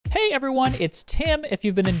Hey everyone, it's Tim. If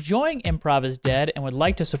you've been enjoying Improv is Dead and would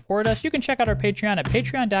like to support us, you can check out our Patreon at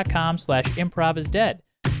patreon.com/improvisdead.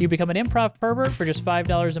 You become an improv pervert for just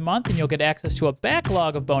 $5 a month, and you'll get access to a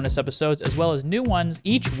backlog of bonus episodes as well as new ones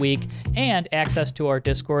each week and access to our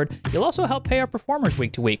Discord. You'll also help pay our performers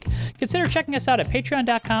week to week. Consider checking us out at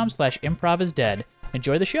patreon.com/improvisdead.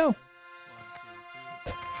 Enjoy the show.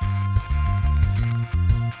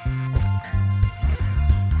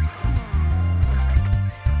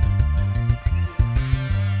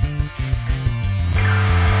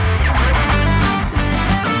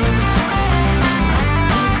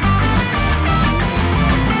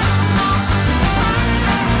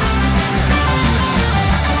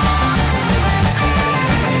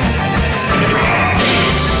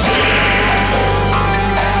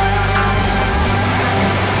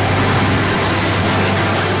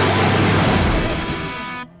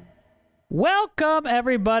 Welcome,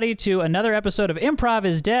 everybody, to another episode of Improv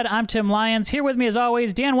is Dead. I'm Tim Lyons. Here with me, as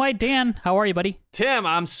always, Dan White. Dan, how are you, buddy? Tim,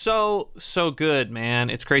 I'm so good, man.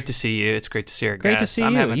 It's great to see you. It's great to see our guests. Great to see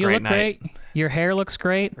I'm you. having a You great look night. great. Your hair looks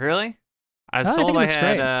great. Really? I think it looks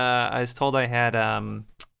great. I had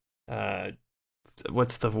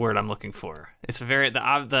what's the word I'm looking for? It's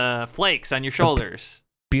the flakes on your shoulders.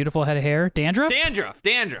 Beautiful head of hair. Dandruff? Dandruff.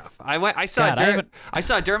 I saw a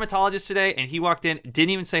dermatologist today, and he walked in,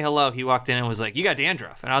 didn't even say hello. He walked in and was like, "You got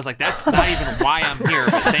dandruff," and I was like, "That's not even why I'm here,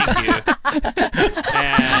 but thank you."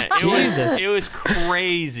 And it was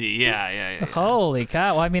crazy. Yeah. Holy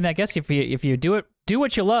cow! Well, I mean, I guess if you do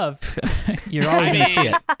what you love, you're always gonna see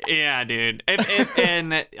it. Yeah, dude.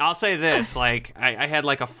 And I'll say this: like, I had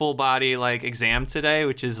like a full body like exam today,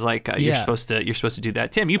 which is like you're supposed to do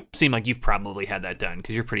that. Tim, you seem like you've probably had that done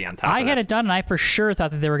because you're pretty on top. I had it done, and I for sure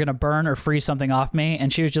thought that they were gonna burn or freeze something off me.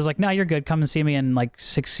 And she was just like, "No, you're good. Come and see me in like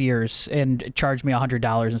 6 years and charge me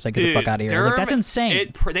 $100 and say, get the fuck out of here." I was like, "That's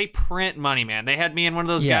insane." They print money, man. They had me in one of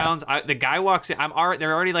those gowns. The guy walks in.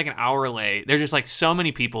 They're already like an hour late. There's just like so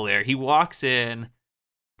many people there. He walks in.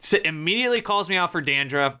 Immediately calls me out for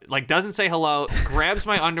dandruff, like doesn't say hello, grabs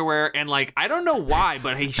my underwear, and like I don't know why,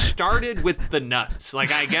 but he started with the nuts.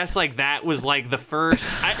 Like I guess like that was like the first.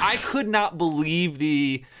 I could not believe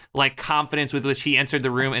the like confidence with which he entered the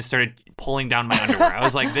room and started pulling down my underwear. I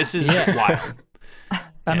was like, this is wild.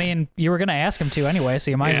 I mean, you were gonna ask him to anyway, so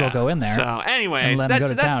you might as well go in there. So, anyways,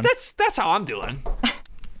 that's how I'm doing.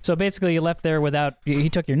 So basically, you left there without. He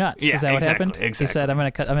took your nuts. Yeah, is that what happened? Exactly. He said, "I'm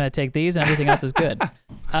gonna take these, and everything else is good."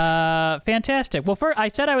 Fantastic. Well, I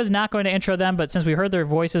said I was not going to intro them, but since we heard their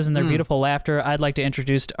voices and their beautiful laughter, I'd like to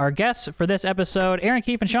introduce our guests for this episode: Aaron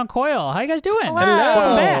Keefe and Sean Coyle. How you guys doing? Hello.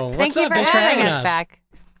 Welcome back. Thank you for having us back.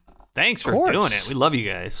 Thanks for doing it. We love you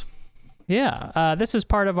guys. Yeah, this is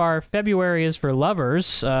part of our February is for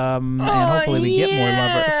lovers, and hopefully we get more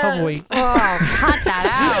lovers. Hopefully. Cut that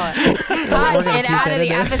out. Cut it out of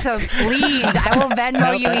the episode, please. I will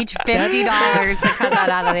Venmo you each $50 to cut that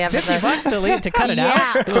out of the episode. $50 to cut it out?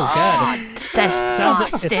 Yeah. Oh, it's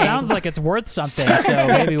disgusting. It sounds like it's worth something, so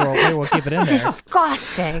maybe we'll keep it in there.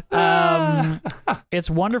 Disgusting. It's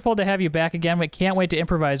wonderful to have you back again. We can't wait to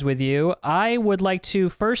improvise with you. I would like to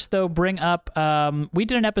first, though, bring up, we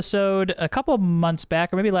did an episode a couple of months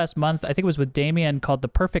back, or maybe last month, I think it was with Damien, called The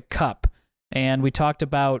Perfect Cup, and we talked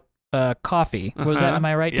about coffee. Was that, am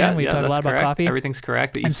I right, Dan? We talked a lot about coffee. Everything's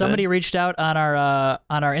correct. And somebody reached out on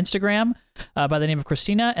our Instagram by the name of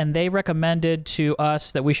Christina, and they recommended to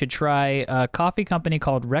us that we should try a coffee company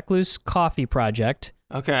called Recluse Coffee Project.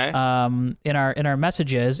 Okay. In our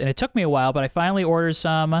messages, and it took me a while, but I finally ordered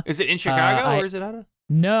some. Is it in Chicago or is it out of?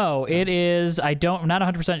 No, it is. I'm not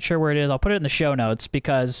 100% sure where it is. I'll put it in the show notes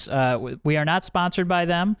because we are not sponsored by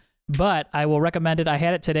them, but I will recommend it. I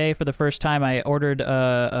had it today for the first time. I ordered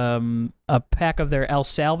a pack of their El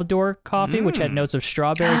Salvador coffee, which had notes of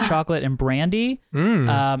strawberry, chocolate, and brandy,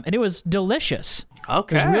 and it was delicious.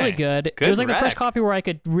 Okay. It was really good. It was like the first coffee where I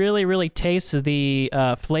could really, really taste the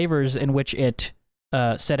flavors in which it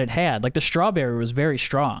said it had. Like the strawberry was very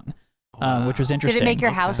strong. Which was interesting. Did it make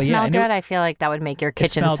your house smell good? I feel like that would make your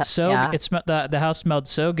kitchen the house smelled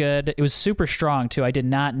so good. It was super strong too. I did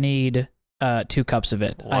not need 2 cups of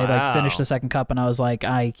it. Wow. I finished the second cup and I was like,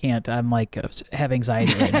 I can't. I'm like have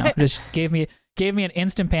anxiety right now. Just gave me an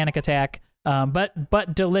instant panic attack.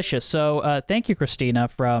 But delicious. So thank you, Christina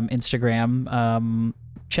from Instagram.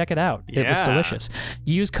 check it out. It was Yeah. delicious.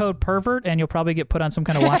 Use code pervert and you'll probably get put on some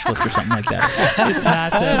kind of watch list or something like that. It's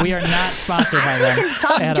not. We are not sponsored by them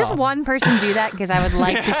at Just all. one person do that because I would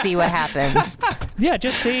like to see what happens. Yeah,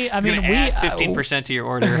 just see. I mean, we add 15% to your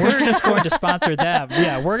order. We're just going to sponsor them.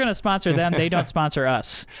 Yeah, we're going to sponsor them. They don't sponsor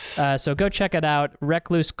us. So go check it out.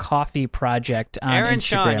 Recluse Coffee Project on Aaron, Instagram.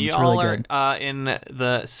 Sean, you it's all really good. are in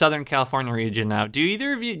the Southern California region now. Do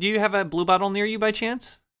either of you? Do you have a Blue Bottle near you by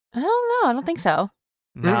chance? I don't know. I don't think so.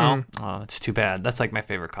 No. Oh, it's too bad. That's like my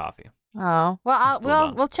favorite coffee. Oh,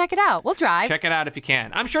 well, we'll check it out. We'll drive. Check it out if you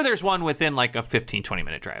can. I'm sure there's one within like a 15-20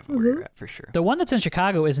 minute drive of where you're at for sure. The one that's in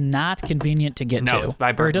Chicago is not convenient to get to. No, it's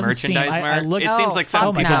by Or it doesn't seem. Merchandise I Mart. looked. It seems like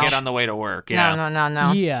some fuck people no. get on the way to work. Yeah.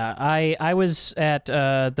 No. Yeah, I was at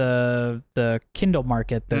the Kindle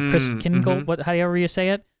Market, the Chris Kindle, however you say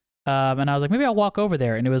it. And I was like, maybe I'll walk over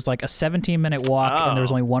there, and it was like a 17-minute walk, and there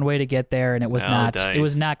was only one way to get there, and it was it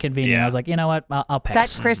was not convenient. Yeah. I was like, you know what, I'll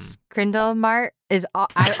pass. That Chris Crindle Mart is.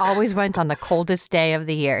 I always went on the coldest day of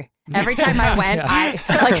the year. Every time I went, Yeah.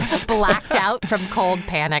 I like blacked out from cold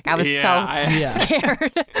panic. I was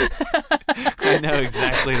scared. Yeah. I know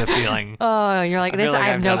exactly the feeling. Oh, you're like I this. feel like I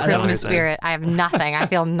have I've no got Christmas something. spirit. I have nothing. I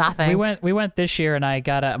feel nothing. We went this year, and I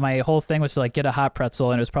got my whole thing was to like get a hot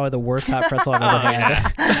pretzel, and it was probably the worst hot pretzel I've ever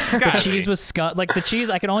had. The cheese was scum. Like the cheese,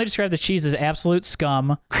 I can only describe the cheese as absolute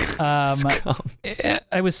scum.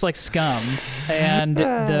 It was like scum, and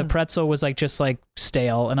the pretzel was like just like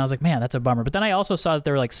stale, and I was like, man, that's a bummer. But then I also saw that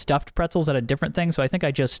there were like stuffed pretzels at a different thing, so I think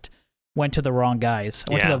I just went to the wrong guys.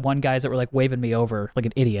 I went to the one guys that were like waving me over like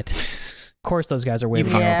an idiot. Of course, those guys are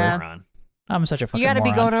waving me Yeah. over. I'm such a fucking You got to be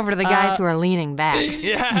moron. going over to the guys who are leaning back.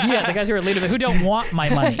 Yeah, the guys who are leading, who don't want my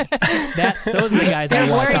money. Those are the guys I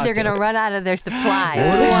They're want to worried talk they're to. going to run out of their supplies.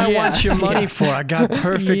 What do I Yeah. want your money for? I got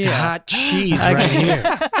perfect Yeah. hot cheese right here.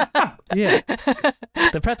 Yeah.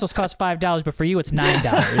 The pretzels cost $5, but for you it's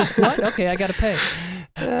 $9. What? Okay, I gotta pay.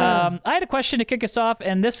 I had a question to kick us off,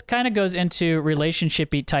 and this kind of goes into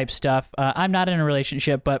relationship-y type stuff. I'm not in a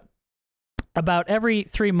relationship, but about every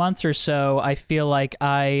 3 months or so, I feel like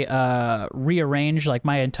I rearrange like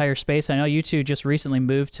my entire space. I know you two just recently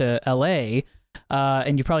moved to LA,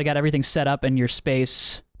 and you probably got everything set up in your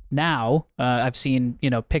space now. I've seen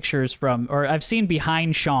pictures or I've seen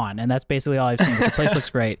behind Sean, and that's basically all I've seen. But the place looks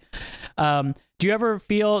great. Do you ever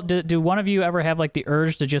feel? Do one of you ever have like the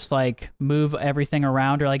urge to just like move everything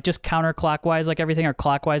around, or like just counterclockwise like everything, or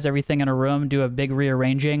clockwise everything in a room? Do a big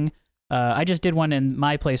rearranging. I just did one in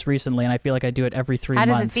my place recently, and I feel like I do it every 3 How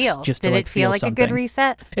months. does it feel? Just Did to, like, it feel like something. a good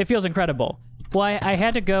reset? It feels incredible. Well, I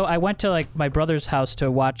had to go. I went to like my brother's house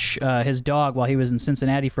to watch his dog while he was in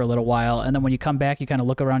Cincinnati for a little while, and then when you come back, you kind of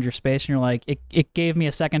look around your space, and you're like, it gave me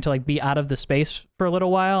a second to like be out of the space for a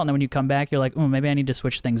little while, and then when you come back, you're like, oh, maybe I need to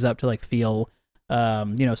switch things up to like feel,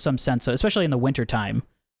 some sense of, especially in the wintertime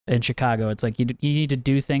in Chicago, it's like you need to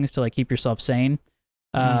do things to like keep yourself sane.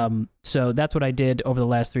 So that's what I did over the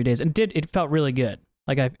last 3 days, and it felt really good.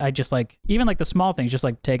 Like I just like, even like the small things, just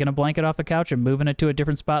like taking a blanket off the couch and moving it to a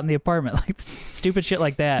different spot in the apartment, like stupid shit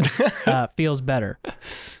like that feels better.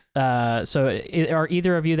 So are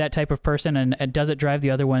either of you that type of person, and does it drive the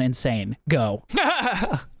other one insane? Go.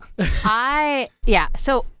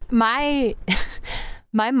 So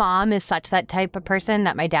my mom is such that type of person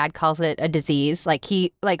that my dad calls it a disease. Like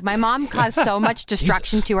my mom caused so much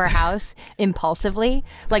destruction to our house impulsively.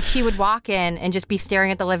 Like she would walk in and just be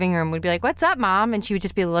staring at the living room. We'd be like, "What's up, Mom?" And she would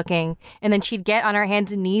just be looking. And then she'd get on her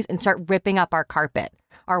hands and knees and start ripping up our carpet.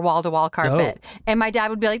 Our wall-to-wall carpet. Oh. And my dad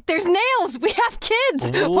would be like, "There's nails. We have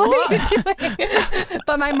kids. What are you doing?"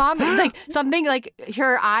 But my mom, like something like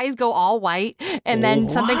her eyes go all white, and then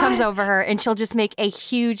something comes over her and she'll just make a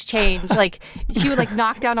huge change. Like she would like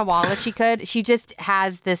knock down a wall if she could. She just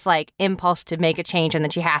has this like impulse to make a change, and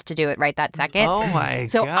then she has to do it right that second. Oh my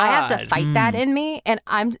So god. I have to fight that in me. And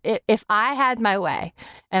if I had my way,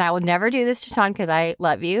 and I will never do this to Sean because I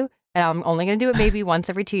love you, and I'm only going to do it maybe once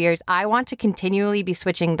every 2 years. I want to continually be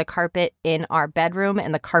switching the carpet in our bedroom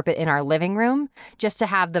and the carpet in our living room just to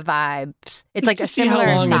have the vibes. It's like to a see similar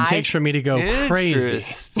how long size. it takes for me to go crazy.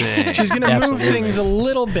 Interesting. She's going to move Absolutely. things a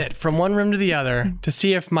little bit from one room to the other to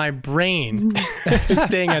see if my brain is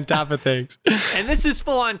staying on top of things. And this is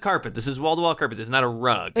full on carpet. This is wall to wall carpet. This is not a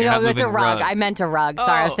rug. You're not No, it's a moving rug. rugs. I meant a rug.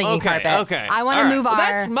 Sorry, I was thinking okay, carpet. Okay. I want to All right. move Well, our.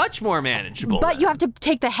 that's much more manageable. But then. you have to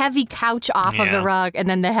take the heavy couch off of Yeah. the rug and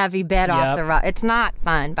then the heavy bed off Yep. the rug. It's not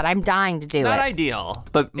fun, but I'm dying to do not it. ideal,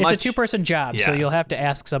 but It's much, a two-person job, so Yeah. you'll have to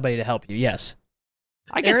ask somebody to help you. Yes.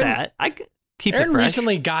 I get Aaron- that. Keep Aaron it fresh.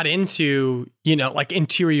 recently got into, like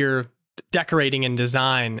interior decorating and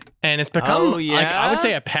design, and it's become, Oh, like, I yeah? would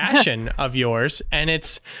say, a passion of yours. And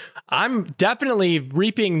I'm definitely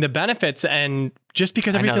reaping the benefits and just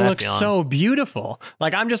because I know everything that looks feeling. so beautiful.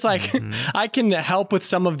 Like I'm just like I can help with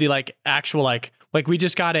some of the like actual like we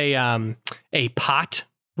just got a pot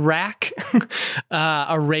rack,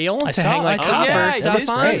 a rail to hang like I copper saw that. stuff It is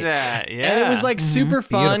on. great. That. Yeah. And it was like super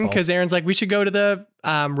fun Beautiful. because Aaron's like, we should go to the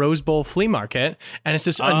Rose Bowl flea market, and it's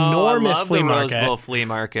this I enormous love flea the market. Rose Bowl flea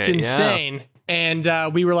market. It's insane.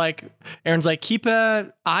 And we were like, Aaron's like, keep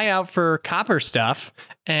an eye out for copper stuff.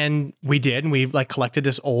 And we did. And we like collected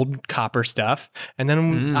this old copper stuff. And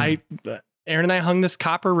then Aaron and I hung this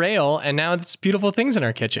copper rail, and now it's beautiful things in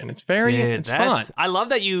our kitchen. It's very, Dude, it's fun. I love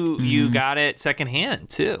that you got it secondhand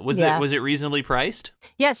too. Was it reasonably priced?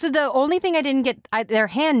 Yeah, so the only thing I didn't get, they're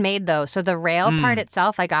handmade though. So the rail part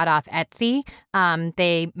itself, I got off Etsy.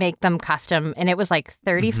 They make them custom, and it was like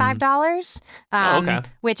 $35. Okay.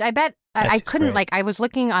 Which I bet I couldn't great. I was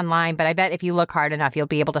looking online, but I bet if you look hard enough, you'll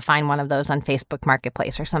be able to find one of those on Facebook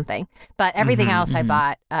Marketplace or something. But everything else I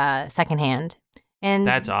bought secondhand, and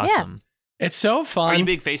That's Yeah, awesome. It's so Are you a fun.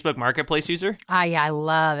 big Facebook Marketplace user? I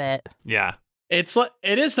love it. Yeah. It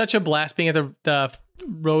is such a blast being at the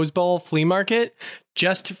Rose Bowl flea market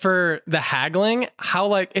just for the haggling. How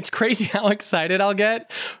like it's crazy how excited I'll get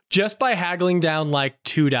just by haggling down like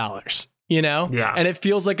 $2, you know? Yeah. And it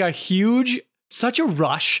feels like such a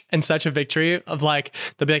rush and such a victory of like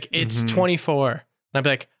they'll be like, it's 24. And I'll be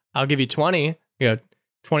like, I'll give you 20. You go,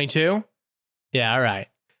 22? Yeah, all right.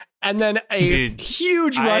 And then a Dude,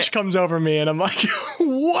 huge rush comes over me, and I'm like,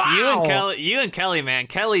 wow. You and Kelly, man.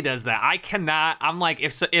 Kelly does that. I cannot. I'm like,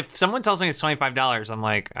 if someone tells me it's $25, I'm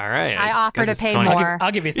like, all right. I offer to pay 20. more.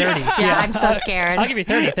 I'll give you 30. Yeah, I'm so scared. I'll give you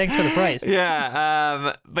 30. Thanks for the price.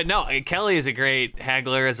 Yeah, but no, Kelly is a great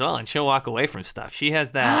haggler as well, and she'll walk away from stuff. She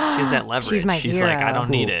has that. She has that leverage. She's my like, I hero.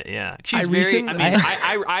 don't need it. Yeah, she's I very. recently- I mean,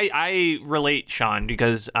 I relate, Sean,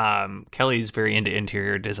 because Kelly's very into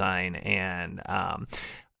interior design, and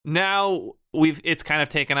now it's kind of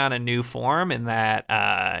taken on a new form in that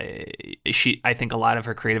I think a lot of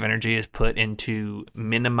her creative energy is put into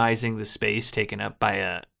minimizing the space taken up by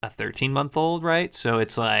a 13-month-old, right? So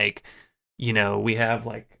it's like, you know, we have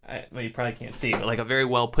like, well, you probably can't see, but like a very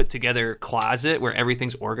well put together closet where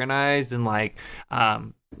everything's organized, and like,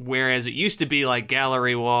 whereas it used to be like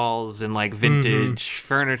gallery walls and like vintage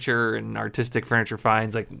furniture and artistic furniture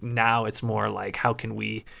finds, like now it's more like, how can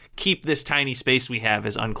we keep this tiny space we have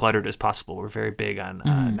as uncluttered as possible? We're very big on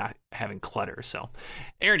not having clutter. So,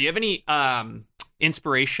 Aaron, do you have any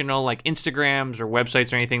inspirational like Instagrams or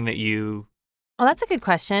websites or anything that you Well, that's a good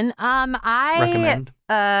question. I recommend?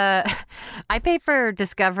 I pay for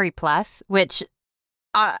Discovery Plus, which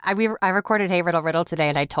I recorded Hey Riddle Riddle today,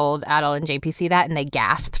 and I told Adel and JPC that, and they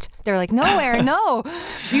gasped. They were like, "No, Aaron, no,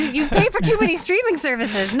 you pay for too many streaming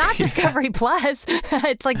services, not Discovery Plus."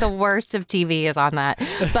 It's like the worst of TV is on that,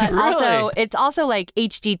 but Really? it's also like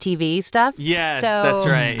HGTV stuff. Yes, so that's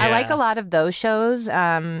right. I like yeah. a lot of those shows.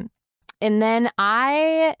 And then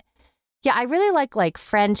I really like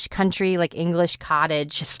French country, like English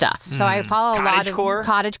cottage stuff. So I follow a lot of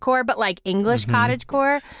cottagecore, but like English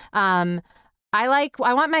cottagecore. I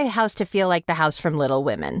want my house to feel like the house from Little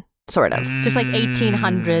Women, sort of, just like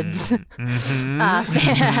 1800s,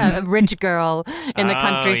 rich girl in the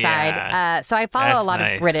countryside. yeah. So I follow That's a lot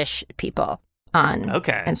nice. of British people on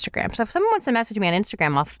Instagram. So if someone wants to message me on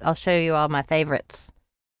Instagram, I'll show you all my favorites.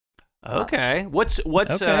 Okay. What's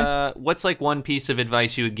like one piece of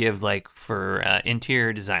advice you would give like for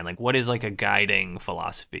interior design? Like what is like a guiding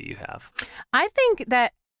philosophy you have? I think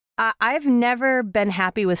that I've never been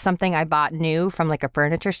happy with something I bought new from like a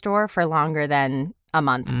furniture store for longer than a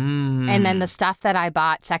month. And then the stuff that I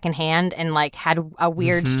bought secondhand and like had a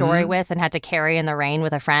weird story with and had to carry in the rain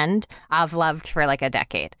with a friend, I've loved for like a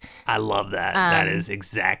decade. I love that. That is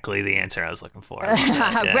exactly the answer I was looking for.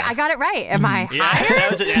 I got it right. Am I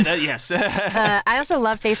hired? Yes. I also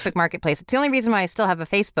love Facebook Marketplace. It's the only reason why I still have a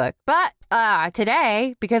Facebook. But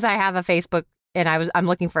today, because I have a Facebook and I'm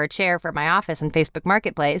looking for a chair for my office in Facebook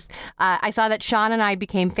Marketplace, I saw that Sean and I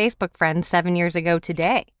became Facebook friends 7 years ago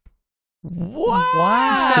today.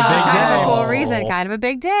 Wow. It's a big Kind of day. a cool reason. Kind of a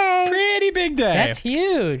big day. Pretty big day. That's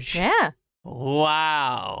huge. Yeah.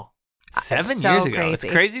 Wow. 7 so years ago. crazy. It's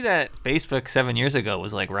crazy that Facebook 7 years ago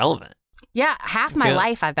was like relevant. Yeah, half my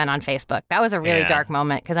life I've been on Facebook. That was a really dark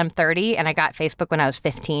moment because I'm 30 and I got Facebook when I was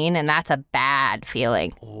 15, and that's a bad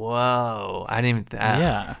feeling. Whoa. I didn't even...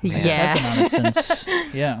 Yeah. Yeah. I've been on it since,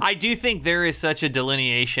 yeah. I do think there is such a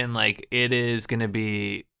delineation. Like it is going to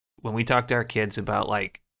be when we talk to our kids about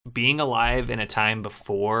like being alive in a time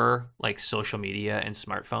before like social media and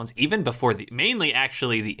smartphones, even before mainly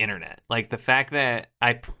actually the internet. Like the fact that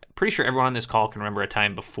I'm pretty sure everyone on this call can remember a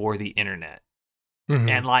time before the internet.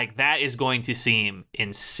 And like that is going to seem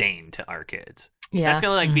insane to our kids. Yeah. That's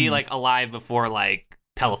gonna like be like alive before like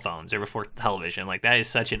telephones or before television. Like that is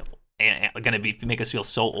such gonna make us feel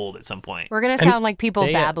so old at some point. We're gonna sound like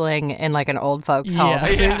people babbling in like an old folks' home.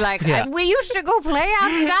 Yeah. Like we used to go play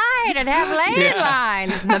outside and have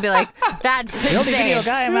landlines, and they'll be like, "That's The only video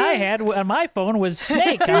insane." game I had on my phone was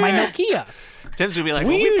Snake on my Nokia. Tim's gonna be like,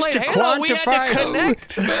 We when we used played to Halo, we had quantify to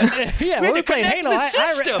connect. Yeah, when we played connect Halo, the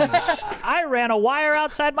systems. I ran a wire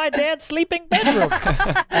outside my dad's sleeping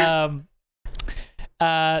bedroom.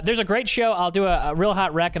 There's a great show. I'll do a real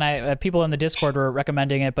hot rec, and people in the Discord were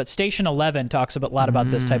recommending it. But Station 11 talks a lot about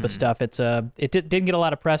this type of stuff. It didn't get a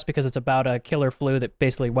lot of press because it's about a killer flu that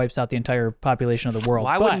basically wipes out the entire population of the world.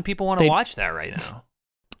 Why wouldn't people want to watch that right now?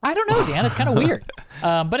 I don't know, Dan. It's kind of weird.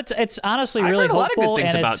 But it's honestly really I've heard a lot of hopeful. good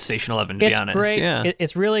things and about Station 11, to be honest. It's great. Yeah.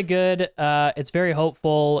 It's really good. It's very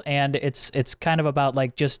hopeful, and it's kind of about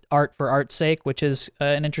like just art for art's sake, which is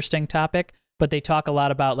an interesting topic. But they talk a lot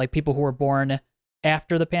about like people who were born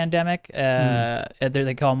after the pandemic.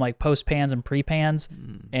 They call them like post-pans and pre-pans,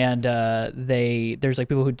 and there's like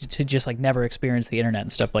people who just like never experienced the internet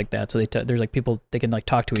and stuff like that. So there's like people they can like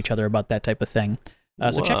talk to each other about that type of thing.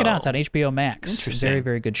 So check it out. It's on HBO Max. Interesting. Very,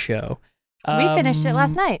 very good show. We finished it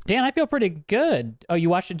last night. Dan, I feel pretty good. Oh, you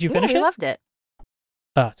watched it? Did you finish we it? loved it.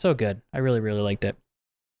 Oh, so good. I really, really liked it.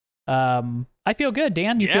 I feel good.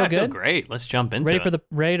 Dan, you feel I good? feel great. Let's jump into it.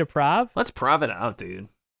 Ready to prov? Let's prov it out, dude.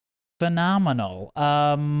 Phenomenal.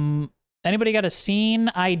 Anybody got a scene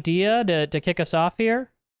idea to kick us off here?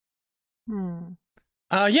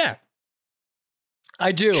 Yeah.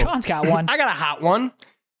 I do. Sean's got one. I got a hot one.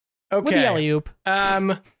 Okay. With the alley-oop.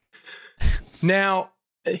 Now,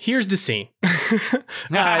 here's the scene.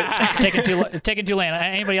 It's taking too late.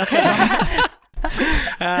 Anybody else got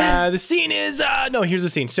something? The scene is here's the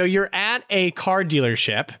scene. So you're at a car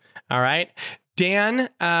dealership, all right? Dan,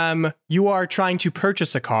 you are trying to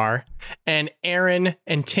purchase a car, and Aaron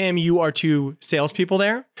and Tim, you are two salespeople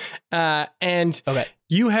there. And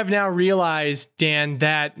you have now realized, Dan,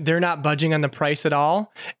 that they're not budging on the price at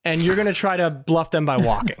all, and you're going to try to bluff them by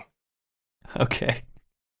walking. Okay.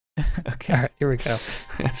 All right, here we go.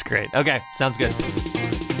 That's great. Okay, sounds good.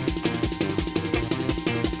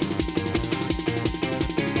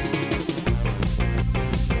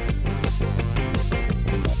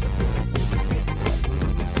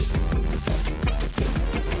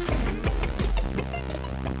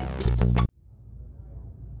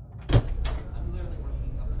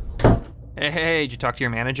 Hey, did you talk to your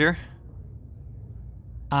manager?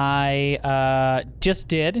 I just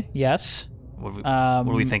did, yes. What are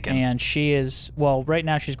we thinking? And she is, well, right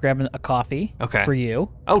now she's grabbing a coffee for you.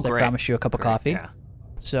 Oh, I great. promised you a cup of coffee. Yeah.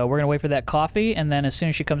 So we're going to wait for that coffee, and then as soon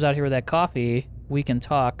as she comes out here with that coffee, we can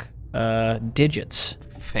talk digits.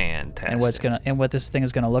 Fantastic. And what this thing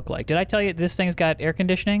is going to look like. Did I tell you this thing's got air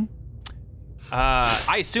conditioning?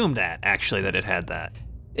 I assumed that, actually, that it had that.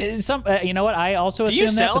 You know what? I also Do you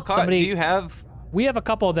assume sell that. But Do you have... We have a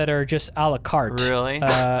couple that are just a la carte. Really?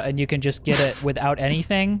 And you can just get it without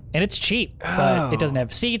anything. And it's cheap, but it doesn't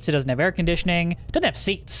have seats. It doesn't have air conditioning. It doesn't have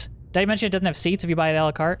seats. Did I mention it doesn't have seats if you buy it a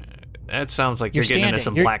la carte? That sounds like you're getting into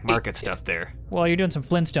some black market stuff there. Well, you're doing some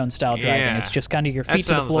Flintstone style driving. Yeah. It's just kind of your feet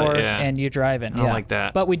to the floor and you driving. I don't like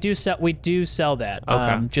that. But we do sell that.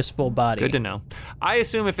 Okay. Just full body. Good to know. I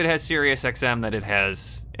assume if it has Sirius XM that it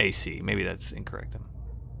has AC. Maybe that's incorrect.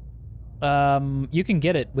 You can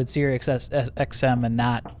get it with Sirius XM and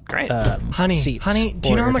not great. Honey, do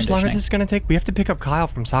you know how much longer this is going to take? We have to pick up Kyle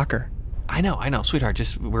from soccer. I know, sweetheart.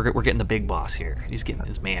 Just we're getting the big boss here. He's getting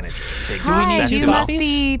his manager. Hi, you must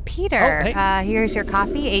be Peter. Oh, hey. Here's your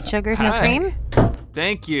coffee. 8 sugars, no cream.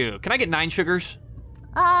 Thank you. Can I get 9 sugars?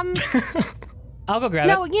 I'll go grab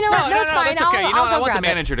it. No, you know what? No, it's fine. That's okay. I'll I go want grab the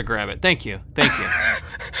manager to grab it. Thank you.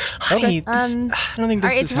 Honey, I don't think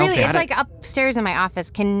this is helping. It's like upstairs in my office.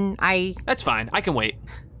 Can I? That's fine. I can wait.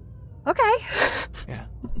 Okay. Yeah.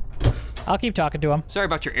 I'll keep talking to him. Sorry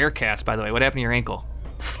about your air cast, by the way. What happened to your ankle?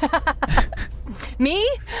 Me?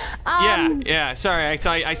 Yeah. Sorry,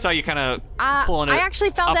 I saw you kind of pulling it. I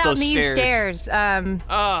actually fell down these stairs.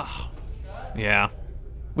 Oh. Yeah.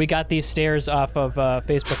 We got these stairs off of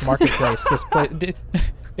Facebook Marketplace.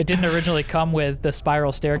 It didn't originally come with the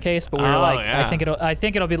spiral staircase, but we were yeah. I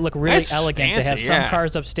think it'll look really That's elegant fancy, to have some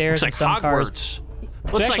cars upstairs and some cars. Hogwarts.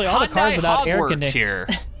 So actually, all the cars without air conditioning. Here.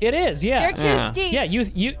 It is, yeah. They're too steep. Yeah,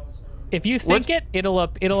 you. If you think it'll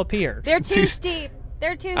appear. They're too steep.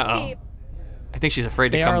 They're too steep. I think she's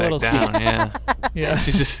afraid to They come are a back little down. Yeah. Yeah.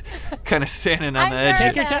 She's just kind of standing on the edge.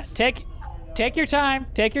 Take your time. Take your time.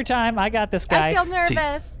 Take your time. I got this guy. I feel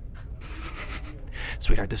nervous.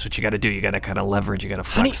 sweetheart, this is what you got to do. You got to kind of leverage. You got to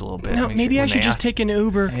flex a little bit. No, maybe I should just take an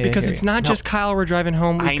Uber because it's not just Kyle we're driving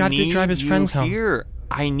home. We've got to drive his friends home.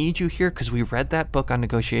 I need you here because we read that book on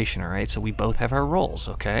negotiation, all right? So we both have our roles,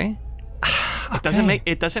 okay?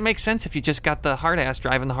 It doesn't make sense if you just got the hard ass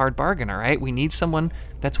driving the hard bargain, all right? We need someone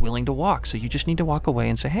that's willing to walk. So you just need to walk away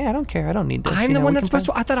and say, hey, I don't care. I don't need this. I'm the one that's supposed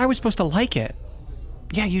to. I thought I was supposed to like it.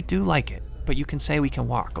 Yeah, you do like it, but you can say we can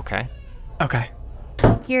walk, okay? Okay.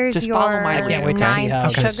 Here's just your follow my I can't wait to see how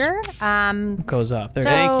sugar. goes off. There.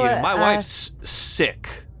 Thank you. My wife's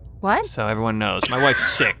sick. What? So everyone knows. My wife's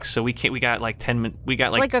sick, so we got like 10 minutes. We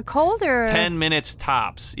got like a cold or 10 minutes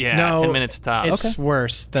tops. Yeah, no, 10 minutes tops. It's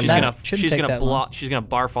worse than she's that. She's gonna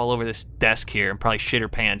barf all over this desk here and probably shit her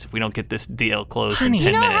pants if we don't get this deal closed Honey. in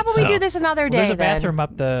 10 minutes. How about we do this another day? There's a bathroom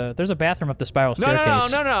up the spiral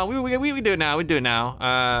staircase. No. We do it now. We do it now.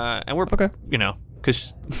 And we're okay.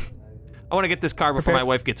 Because I want to get this car before my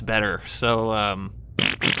wife gets better. So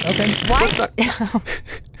Okay. What?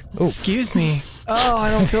 Excuse me. Oh, I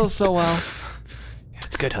don't feel so well.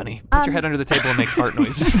 It's good, honey. Put your head under the table and make fart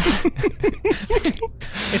noises.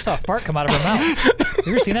 I saw a fart come out of her mouth. Have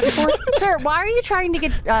you ever seen that before? Sir, why are you trying to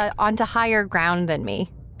get onto higher ground than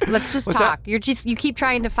me? Let's just talk. That? You keep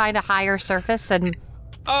trying to find a higher surface than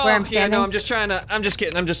where I'm standing. Yeah, no, I'm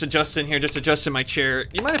just adjusting here, just adjusting my chair.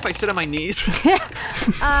 You mind if I sit on my knees?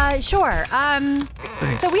 Sure.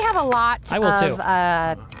 So we have a lot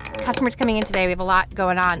of customers coming in today. We have a lot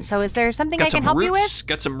going on. So is there something I can help you with?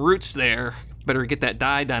 Got some roots there. Better get that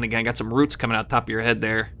dye done again. Got some roots coming out the top of your head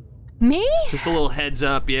there. Me? Just a little heads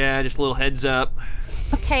up. Yeah, just a little heads up.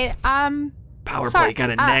 Okay, Power play, you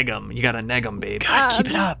gotta neg 'em. You gotta neg 'em, babe. God,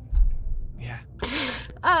 keep it up. Yeah.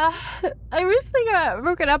 I recently got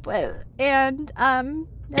broken up with, and I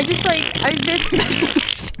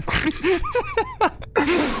miss.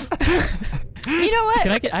 You know what?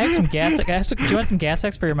 I have some gas. Do you want some gas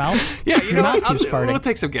X for your mouth? Yeah, you know what? Keeps farting. We'll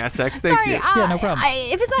take some gas X. Thank Sorry, you. Yeah, no problem.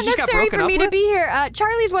 If it's not necessary for me to be here,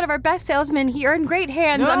 Charlie's one of our best salesmen. He earned great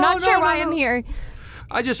hands. I'm not sure why I'm here.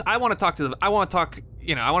 I want to talk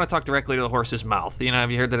directly to the horse's mouth.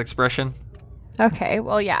 Have you heard that expression? Okay,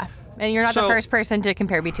 well, yeah. And you're not the first person to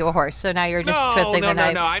compare me to a horse, so now you're just twisting the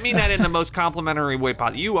knife. No. I mean that in the most complimentary way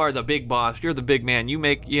possible. You are the big boss. You're the big man. You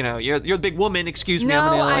make, you're the big woman. Excuse me. No,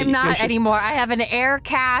 I'm not anymore. I have an air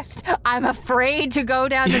cast. I'm afraid to go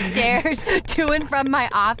down the stairs to and from my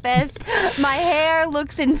office. My hair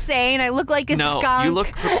looks insane. I look like a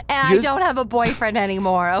skunk. And I don't have a boyfriend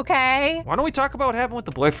anymore, okay? Why don't we talk about what happened with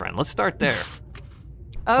the boyfriend? Let's start there.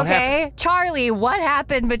 Okay. Charlie, what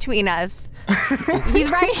happened between us? He's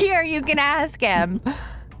right here. You can ask him.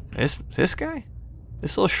 This guy?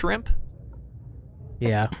 This little shrimp?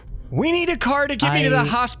 Yeah. We need a car to get me to the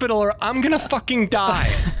hospital or I'm gonna fucking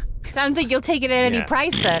die. Sounds like you'll take it at any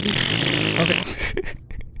price then. Okay.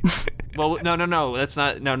 Well, no. That's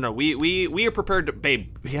not. No. We are prepared to,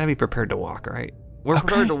 babe. We gotta be prepared to walk, all right? We're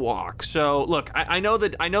prepared to walk. So look, I know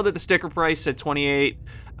that the sticker price said $28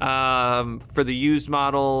 for the used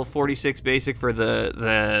model, $46 basic for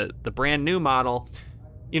the brand new model.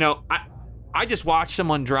 I just watched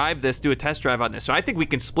someone do a test drive on this, so I think we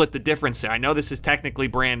can split the difference there. I know this is technically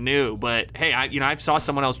brand new, but hey, I saw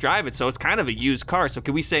someone else drive it, so it's kind of a used car. So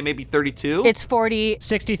could we say maybe 32? It's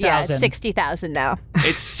 60,000. Yeah, it's 60,000 now.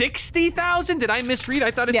 It's 60,000? Did I misread?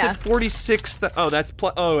 I thought it said 46. That's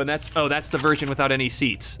the version without any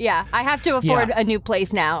seats. Yeah, I have to afford a new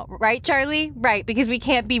place now, right, Charlie? Right, because we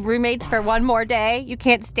can't be roommates for one more day. You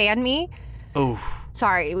can't stand me. Oof.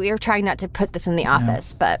 Sorry, we were trying not to put this in the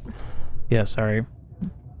office, but. Yeah, sorry.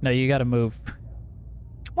 No, you gotta move.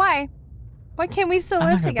 Why? Why can't we still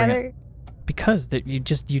live together? Because you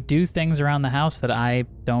do things around the house that I'm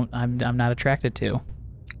not attracted to.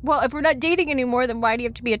 Well, if we're not dating anymore, then why do you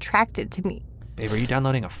have to be attracted to me? Babe, are you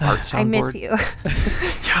downloading a fart soundboard? I miss you.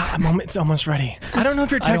 Yeah, it's almost ready. I don't know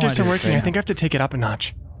if your tactics are working. I think I have to take it up a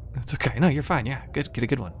notch. That's okay. No, you're fine. Yeah, good. Get a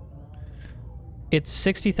good one. It's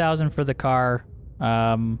 60,000 for the car.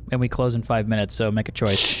 And we close in 5 minutes, so make a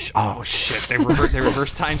choice. Oh shit! They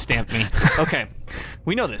reverse timestamped me. Okay,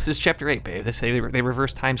 we know this. This is chapter 8, babe. They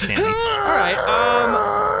reverse timestamped me. All right.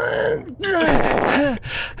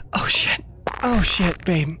 Oh shit,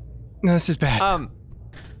 babe. No, this is bad.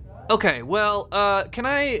 Okay. Well, can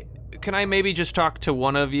I maybe just talk to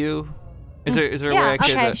one of you? Is there a way I could?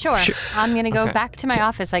 Okay, sure. I'm gonna go back to my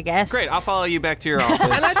office, I guess. Great. I'll follow you back to your office.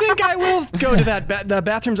 And I think I will go to that the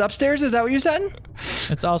bathroom's upstairs. Is that what you said?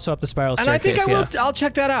 It's also up the spiral and staircase. And I think I'll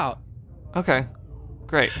check that out. Okay.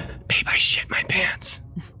 Great. Babe, I shit my pants.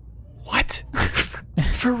 What?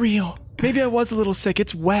 For real. Maybe I was a little sick.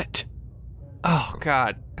 It's wet. Oh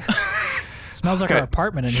God. Smells like our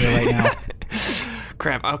apartment in here right now.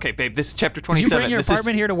 Crap. Okay, babe. This is chapter Did 27. you bring your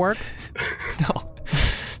apartment here to work? No.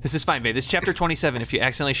 This is fine, babe. This is chapter 27 if you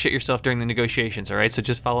accidentally shit yourself during the negotiations, all right? So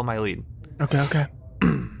just follow my lead. Okay.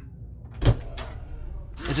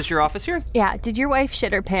 Is this your office here? Yeah. Did your wife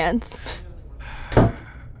shit her pants?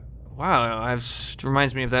 Wow,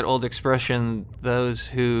 reminds me of that old expression, those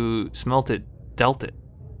who smelt it, dealt it.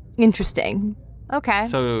 Interesting. Okay.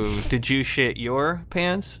 So, did you shit your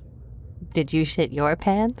pants? Did you shit your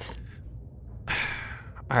pants?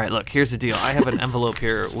 All right, look, here's the deal. I have an envelope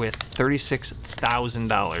here with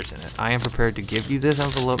 $36,000 in it. I am prepared to give you this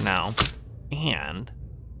envelope now, and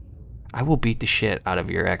I will beat the shit out of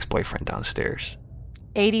your ex-boyfriend downstairs.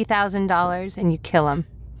 $80,000 and you kill him.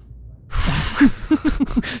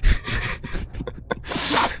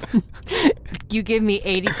 You give me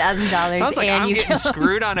 $80,000 Sounds like and I'm you getting kill him.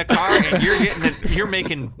 screwed on a car, and you're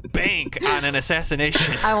making bank on an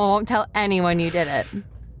assassination. I won't tell anyone you did it.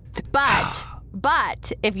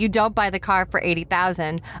 But if you don't buy the car for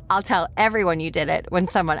 $80,000, I'll tell everyone you did it when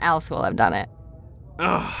someone else will have done it.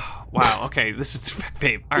 Oh, wow. Okay, this is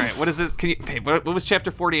babe. All right, what is this? Babe? What was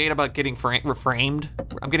chapter 48 about getting framed?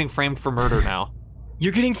 I'm getting framed for murder now.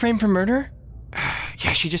 You're getting framed for murder?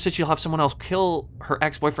 Yeah, she just said she'll have someone else kill her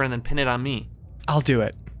ex-boyfriend and then pin it on me. I'll do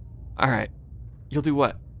it. All right, you'll do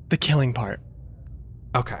what? The killing part.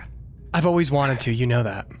 Okay. I've always wanted to. You know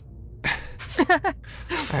that.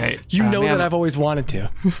 All right. You know ma'am, that I've always wanted to.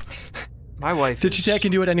 My wife. Did she say I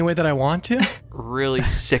can do it any way that I want to? Really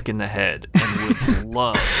sick in the head and would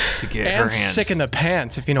love to get her And hands. sick in the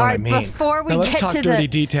pants, if you know All what I right, mean. before we now let's get talk to dirty the-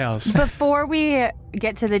 details. Before we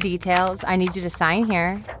get to the details, I need you to sign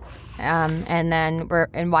here, and then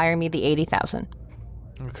wire me the $80,000.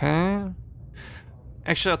 Okay.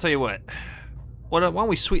 Actually, I'll tell you what. Why don't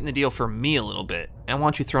we sweeten the deal for me a little bit? And why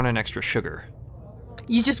don't you throw in an extra sugar?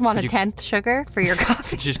 You just want Could a you- 10th sugar for your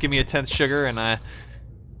coffee? Just give me a 10th sugar, and I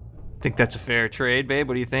think that's a fair trade, babe.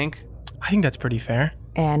 What do you think? I think that's pretty fair.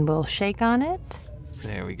 And we'll shake on it.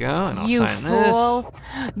 There we go, and I'll You sign fool.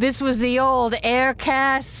 This was the old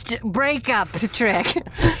Aircast breakup trick.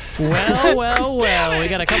 Well. We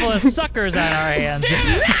got a couple of suckers on our hands.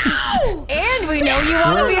 And we know you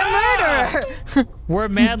want to be a murderer. We're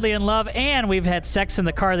madly in love, and we've had sex in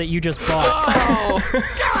the car that you just bought. Oh,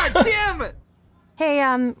 God damn it!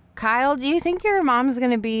 Hey, Kyle, do you think your mom's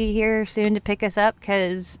going to be here soon to pick us up?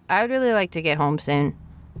 Because I would really like to get home soon.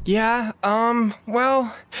 Yeah,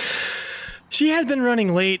 well, she has been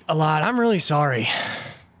running late a lot. I'm really sorry.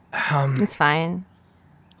 It's fine.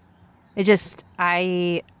 It just,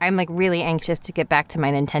 I'm like really anxious to get back to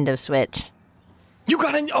my Nintendo Switch. You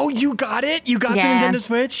got it? Oh, you got it? You got Yeah, the Nintendo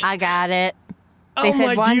Switch? I got it. They Oh said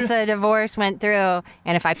my, once the divorce went through,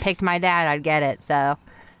 and if I picked my dad, I'd get it. So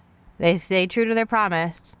they stay true to their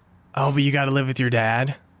promise. Oh, but you got to live with your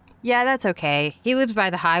dad? Yeah, that's okay. He lives by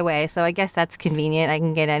the highway, so I guess that's convenient. I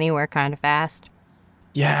can get anywhere kind of fast.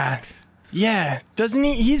 Yeah. Doesn't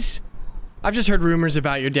he? I've just heard rumors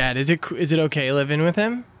about your dad. Is it okay living with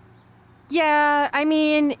him? Yeah, I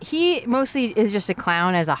mean, he mostly is just a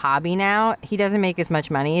clown as a hobby now. He doesn't make as much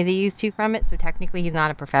money as he used to from it, so technically he's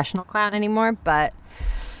not a professional clown anymore, but...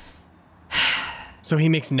 So he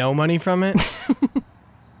makes no money from it?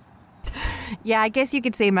 Yeah, I guess you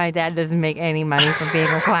could say my dad doesn't make any money from being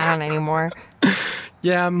a clown anymore.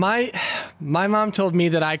 Yeah, my mom told me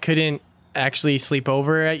that I couldn't actually sleep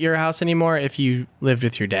over at your house anymore if you lived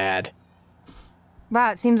with your dad.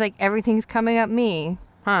 Wow, it seems like everything's coming up me.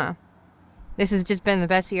 Huh. This has just been the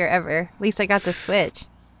best year ever. At least I got the Switch.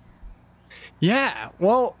 Yeah,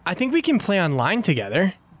 well, I think we can play online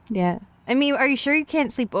together. Yeah. I mean, are you sure you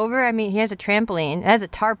can't sleep over? I mean, he has a trampoline. It has a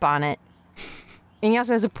tarp on it. And he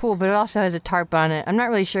also has a pool, but it also has a tarp on it. I'm not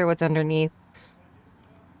really sure what's underneath.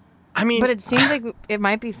 I mean, But it seems like it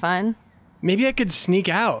might be fun. maybe I could sneak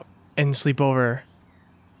out and sleep over.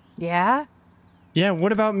 Yeah? Yeah,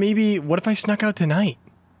 what if I snuck out tonight?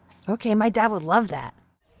 Okay, my dad would love that.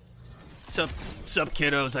 Sup,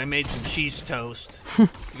 kiddos? I made some cheese toast. You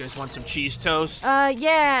guys want some cheese toast?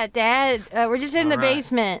 Yeah, Dad. We're just in the All right.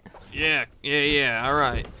 basement. Yeah. All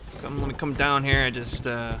right. Let me come down here and just.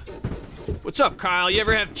 What's up, Kyle? You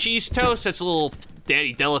ever have cheese toast? That's a little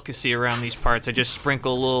daddy delicacy around these parts. I just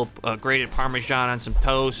sprinkle a little grated Parmesan on some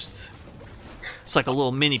toast. It's like a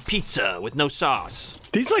little mini pizza with no sauce.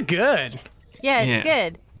 These look good. Yeah, it's Yeah.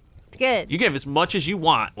 good. It's good. You get as much as you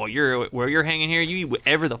want while you're hanging here. You eat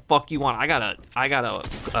whatever the fuck you want. I got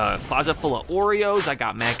a closet full of Oreos. I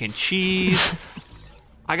got mac and cheese.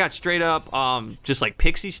 I got straight up just like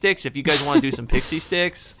pixie sticks. If you guys want to do some pixie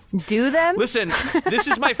sticks, Do them? listen. This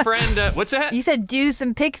is my friend. What's that? You said do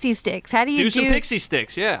some pixie sticks. How do you Do some pixie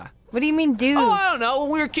sticks. Yeah. What do you mean, dude? Oh, I don't know.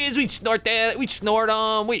 When we were kids, we'd snort that. We'd snort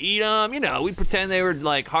them. We'd eat them. You know, we'd pretend they were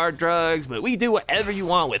like hard drugs, but we do whatever you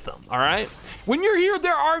want with them, all right? When you're here,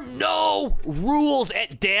 there are no rules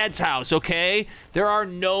at Dad's house, okay? There are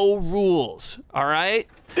no rules, all right?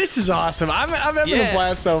 This is awesome. I'm having a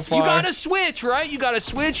blast so far. You got to switch, right? You got to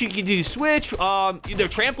switch. You can do switch. They're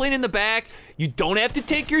trampoline in the back. You don't have to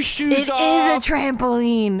take your shoes off. It is a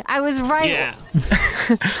trampoline. I was right.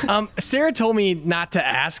 Yeah. Sarah told me not to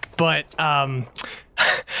ask, but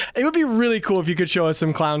it would be really cool if you could show us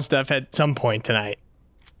some clown stuff at some point tonight.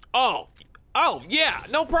 Oh, yeah,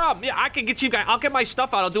 no problem. Yeah, I can get you guys. I'll get my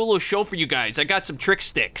stuff out. I'll do a little show for you guys. I got some trick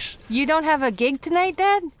sticks. You don't have a gig tonight,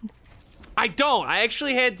 Dad? I don't. I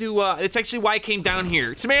actually had to, it's actually why I came down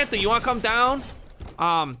here. Samantha, you want to come down?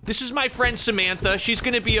 This is my friend Samantha. She's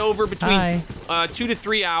going to be over between 2 to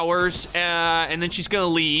 3 hours, and then she's going to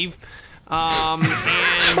leave.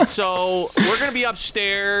 And so we're going to be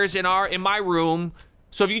upstairs in my room.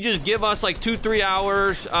 So if you just give us like 2-3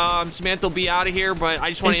 hours, Samantha will be out of here. But I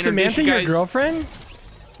just want to introduce Samantha you guys. Your girlfriend?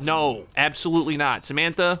 No, absolutely not.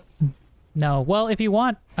 Samantha? No. Well, if you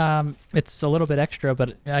want, it's a little bit extra,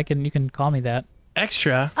 but you can call me that.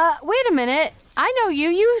 Extra? Wait a minute. I know you.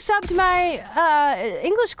 You subbed my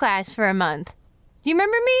English class for a month. Do you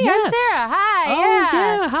remember me? Yes. I'm Sarah. Hi. Oh,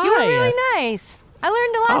 yeah, hi. You were really nice. I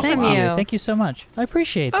learned a lot from you. Thank you so much. I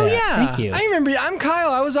appreciate that. Oh yeah. Thank you. I remember. I'm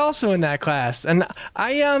Kyle. I was also in that class, and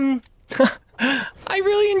I I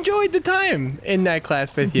really enjoyed the time in that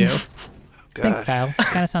class with you. God. Thanks, Kyle.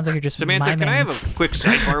 Kind of sounds like you're just Samantha, miming. can I have a quick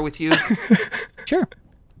sidebar with you? Sure.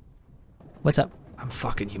 What's up? I'm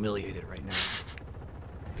fucking humiliated right now.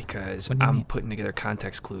 Because What do you I'm mean? putting together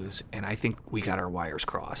context clues, and I think we got our wires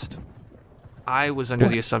crossed. I was under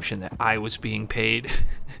the assumption that I was being paid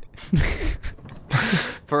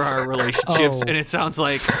for our relationships, Oh. and it sounds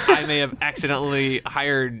like I may have accidentally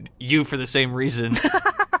hired you for the same reason.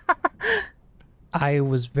 I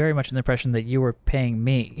was very much in the impression that you were paying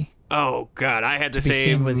me. Oh, God, I had the To be seen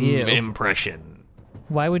same with you. impression.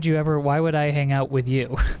 Why would I hang out with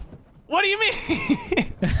you? What do you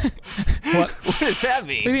mean? What? What does that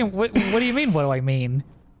mean? What do you mean? What do you mean? What do I mean?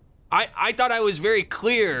 I thought I was very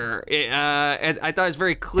clear. I thought I was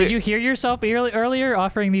very clear. Did you hear yourself earlier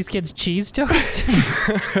offering these kids cheese toast?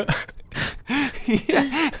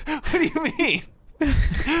 Yeah. What do you mean?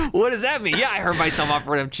 What does that mean? Yeah, I heard myself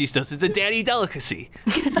offering them cheese toast. It's a daddy delicacy.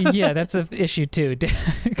 Yeah, that's an issue too.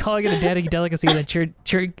 Calling it a daddy delicacy and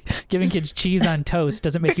then giving kids cheese on toast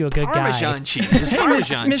doesn't make you a good Parmesan guy. cheese. It's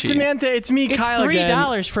Parmesan Miss cheese. Samantha, it's me, It's Kyle again.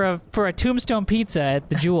 $3 for a Tombstone pizza at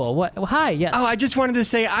the Jewel. What? Hi, yes. Oh, I just wanted to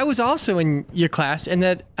say I was also in your class, and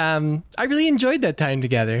that I really enjoyed that time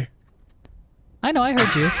together. I know. I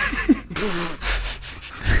heard you.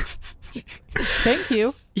 Thank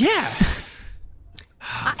you. Yeah.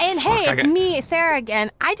 And hey, I it's got- me, Sarah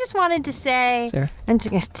again. I just wanted to say, Sarah. I'm just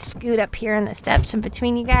going to scoot up here in the steps in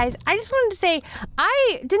between you guys. I just wanted to say,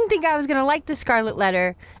 I didn't think I was going to like the Scarlet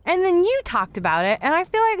Letter, and then you talked about it, and I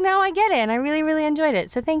feel like now I get it, and I really, really enjoyed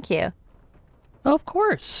it. So thank you. Oh, of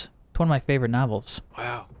course. It's one of my favorite novels.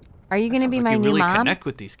 Wow. Are you going to Sounds be like my you new really mom? connect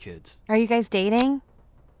with these kids. Are you guys dating?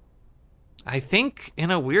 I think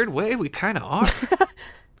in a weird way we kind of are.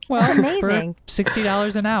 Well, amazing. For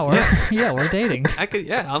 $60 an hour. Yeah, we're dating. I could,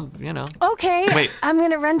 yeah, I'm, you know. Okay. Wait. I'm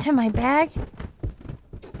going to run to my bag.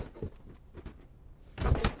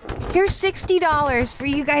 Here's $60 for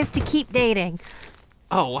you guys to keep dating.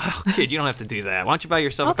 Oh wow, kid, you don't have to do that. Why don't you buy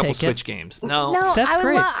yourself I'll a couple take it. Switch games? No. No, That's I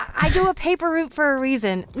great. I do a paper route for a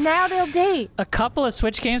reason. Now they'll date. A couple of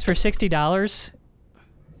Switch games for $60?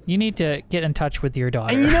 You need to get in touch with your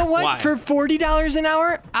daughter. And you know what? Why? For $40 an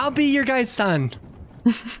hour, I'll be your guy's son.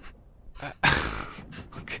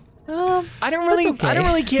 I don't okay.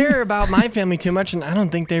 really care about my family too much, and I don't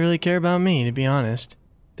think they really care about me, to be honest.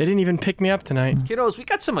 They didn't even pick me up tonight. Kiddos, we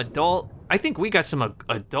got some adult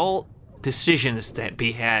decisions that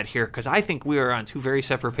be had here, because I think we are on two very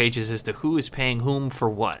separate pages as to who is paying whom for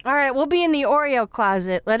what. All right, we'll be in the Oreo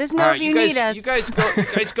closet. Let us know All if right, you guys, need us. you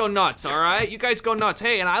guys go nuts, all right? You guys go nuts.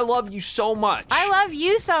 Hey, and I love you so much. I love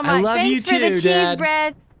you so much. love Thanks you for the too, cheese Dad.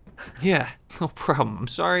 bread. Yeah, no problem. I'm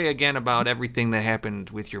sorry again about everything that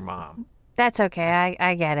happened with your mom. That's okay.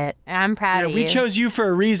 I get it. I'm proud Yeah, of we you. chose you for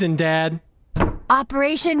a reason, Dad.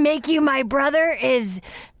 Operation Make You My Brother is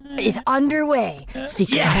underway.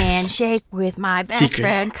 Secret Yes. handshake with my best Secret.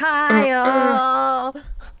 friend Kyle.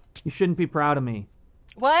 You shouldn't be proud of me.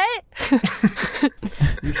 What?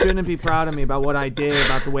 You shouldn't be proud of me about what I did,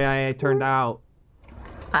 about the way I turned out.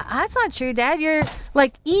 That's not true, Dad. You're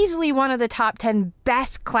like easily one of the top 10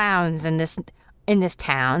 best clowns in this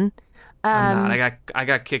town. I'm not. I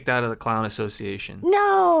got kicked out of the Clown Association.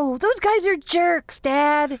 No, those guys are jerks,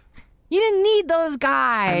 Dad. You didn't need those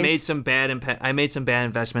guys. I made some bad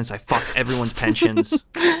investments. I fucked everyone's pensions.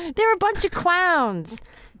 They're a bunch of clowns.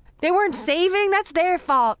 They weren't saving. That's their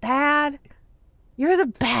fault, Dad. You're the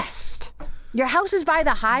best. Your house is by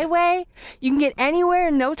the highway. You can get anywhere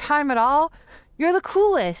in no time at all. You're the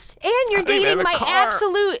coolest. And you're dating my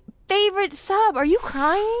absolute favorite sub. Are you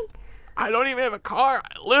crying? I don't even have a car. I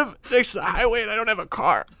live next to the highway and I don't have a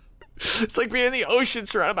car. It's like being in the ocean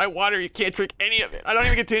surrounded by water. You can't drink any of it. I don't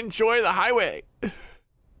even get to enjoy the highway.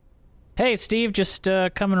 Hey, Steve, just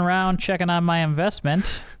coming around checking on my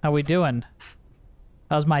investment. How we doing?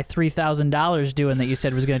 How's my $3,000 doing that you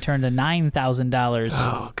said was going to turn to $9,000?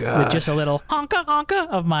 Oh, God. With just a little honka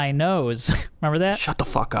of my nose. Remember that? Shut the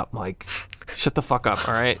fuck up, Mike. Shut the fuck up,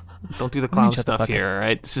 all right? Don't do the clown stuff here, all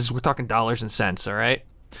right? We're talking dollars and cents, all right?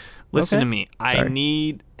 Listen to me. I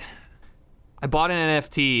bought an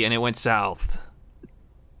NFT and it went south.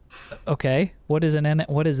 Okay. What is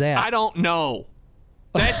that? I don't know.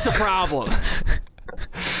 That's the problem.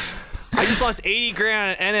 I just lost 80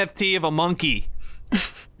 grand on an NFT of a monkey.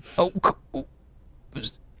 Oh, okay.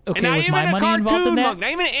 And Was my money involved in that? Monkey,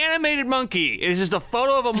 not even an animated monkey. It's just a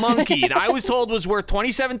photo of a monkey that I was told was worth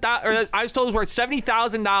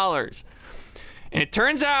 $70,000. And it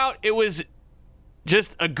turns out it was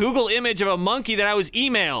just a Google image of a monkey that I was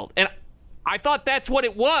emailed, and I thought that's what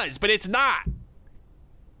it was, but it's not.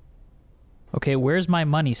 Okay, where's my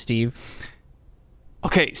money, Steve?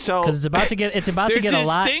 Okay, so because it's about to get a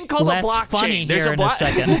lot less funny here in a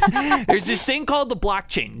second. There's this thing called the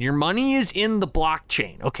blockchain. Your money is in the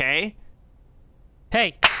blockchain. Okay.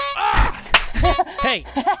 Hey. Hey.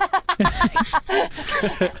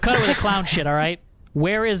 Cut it with the clown shit. All right.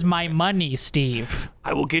 Where is my money, Steve?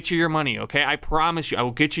 I will get you your money. Okay, I promise you, I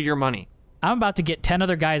will get you your money. I'm about to get 10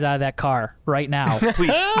 other guys out of that car right now.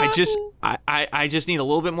 Please, I just need a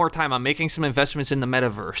little bit more time. I'm making some investments in the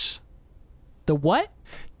metaverse. The what?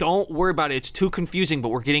 Don't worry about it. It's too confusing, but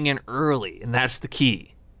we're getting in early, and that's the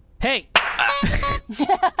key. Hey!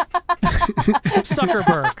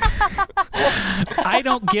 Zuckerberg. I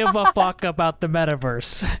don't give a fuck about the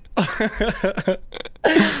metaverse.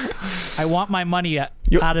 I want my money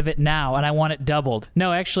out of it now, and I want it doubled.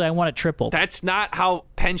 No, actually, I want it tripled. That's not how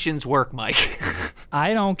pensions work, Mike.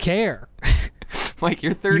 I don't care. Mike,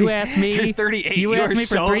 you're 30. You asked me. You're 38. You asked me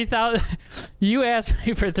for $3,000. You asked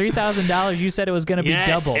me for $3,000. You said it was going to be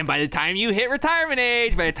double. And by the time you hit retirement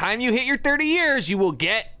age, by the time you hit your 30 years, you will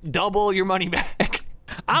get double your money back.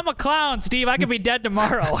 I'm a clown, Steve. I could be dead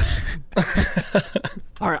tomorrow.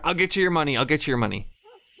 All right, I'll get you your money.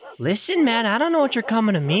 Listen, man, I don't know what you're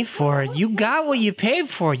coming to me for. You got what you paid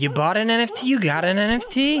for. You bought an NFT. You got an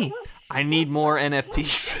NFT. I need more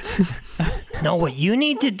NFTs. No, what you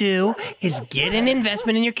need to do is get an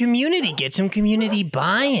investment in your community. Get some community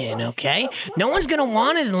buy-in, okay? No one's going to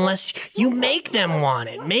want it unless you make them want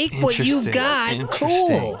it. Make what you've got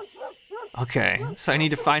cool. Okay, so I need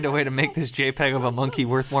to find a way to make this JPEG of a monkey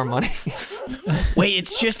worth more money. Wait,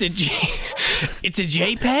 it's just it's a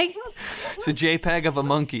JPEG? It's a JPEG of a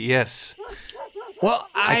monkey, yes. Well,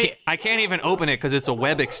 I can't even open it because it's a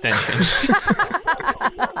web extension.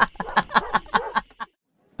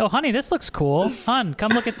 Oh, honey, this looks cool. Hon,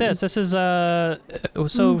 come look at this. This is sir,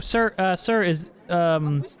 is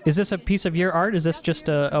this a piece of your art? Is this just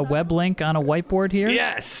a web link on a whiteboard here?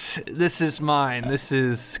 Yes, this is mine. This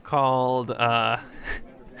is called NFT.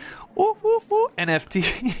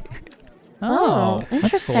 Oh, interesting.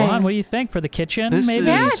 That's cool. Hon, what do you think for the kitchen? Maybe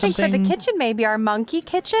I think for the kitchen, maybe our monkey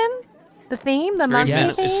kitchen, the theme, the monkey theme.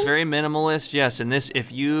 It's very minimalist, yes. And this,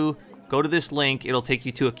 if you go to this link, it'll take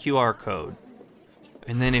you to a QR code.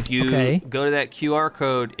 And then if you go to that QR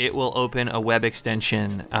code, it will open a web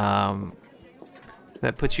extension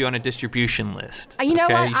that puts you on a distribution list. You know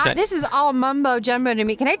what? This is all mumbo jumbo to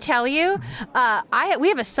me. Can I tell you? We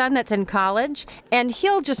have a son that's in college, and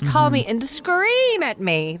he'll just call me and scream at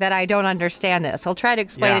me that I don't understand this. He'll try to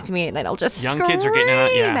explain it to me, and then he'll just scream kids are getting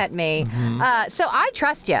it out, at me. So I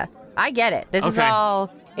trust you. I get it. This is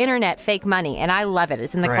all internet fake money, and I love it.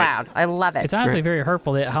 It's in the cloud. I love it. It's honestly very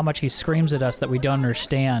hurtful that how much he screams at us that we don't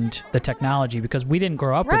understand the technology because we didn't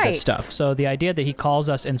grow up with this stuff. So the idea that he calls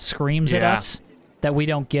us and screams at us that we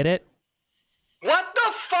don't get it. What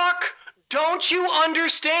the fuck don't you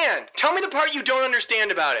understand? Tell me the part you don't understand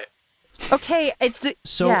about it. Okay, it's the...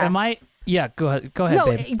 So am I... Yeah, go ahead, babe.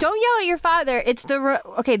 Don't yell at your father. It's the...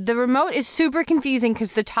 the remote is super confusing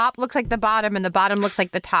because the top looks like the bottom and the bottom looks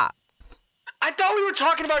like the top. I thought we were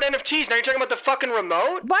talking about NFTs. Now you're talking about the fucking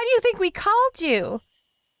remote? Why do you think we called you?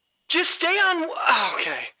 Just stay on... Oh,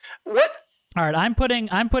 okay. What All right, I'm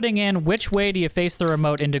putting in which way do you face the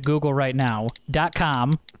remote into Google right now.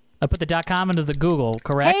 .com. I put the .com into the Google,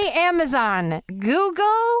 correct? Hey, Amazon,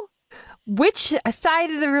 Google, which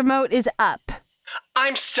side of the remote is up?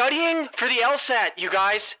 I'm studying for the LSAT, you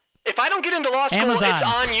guys. If I don't get into law school, Amazon. it's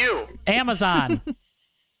on you. Amazon.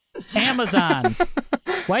 Amazon.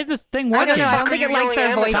 Why is this thing I working? don't know. I don't Fuck think are it you likes our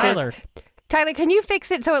yelling, voices. Amazon? Tyler, can you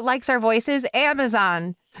fix it so it likes our voices?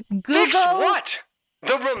 Amazon, Google. Fix what?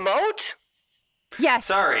 The remote? Yes.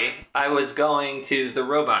 Sorry, I was going to the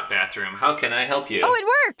robot bathroom. How can I help you? Oh, it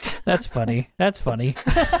worked. That's funny. That's funny.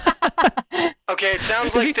 Okay, it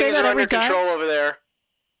sounds Does he like say things that are every under time? control over there.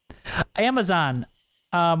 Amazon.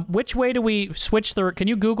 Which way do we switch the? Can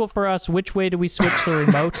you Google for us? Which way do we switch the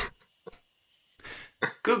remote?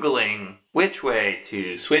 Googling which way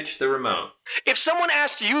to switch the remote. If someone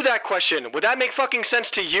asked you that question, would that make fucking sense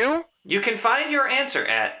to you? You can find your answer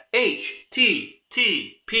at HTTPS.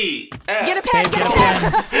 Get a pen. Get a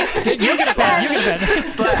pen. You get a pen. You get a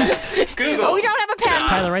pen. / Google. Oh, we don't have a pen.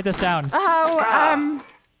 Tyler, write this down. Oh,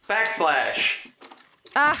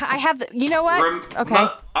 / I have. You know what? Okay.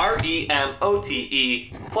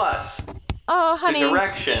 REMOTE plus Oh, the honey.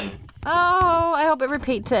 direction Oh, I hope it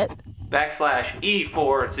repeats it.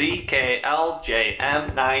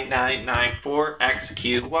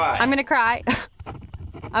 /E4ZKLJM9994XQY. I'm gonna cry.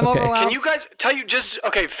 I'm Okay. overwhelmed. Can you guys tell you just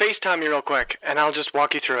okay? FaceTime me real quick, and I'll just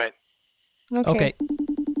walk you through it. Okay.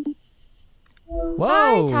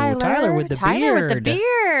 Whoa, Hi, Tyler. with the Tyler beard. with the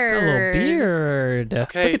beard. A little beard.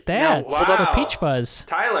 Okay, Look at that. now, Hold up a wow. peach fuzz.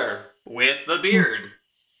 Tyler with the beard.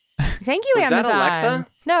 Thank you, Was that Amazon. Alexa?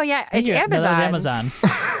 No, yeah, it's Yeah, no, Amazon. that was Amazon.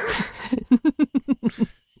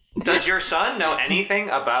 Does your son know anything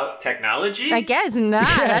about technology? I guess not.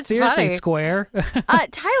 Yeah, That's seriously, funny. Square.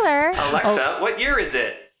 Tyler. Alexa, what year is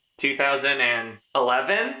it?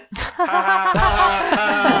 2011?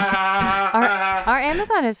 Our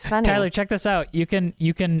Amazon is funny. Tyler, check this out. You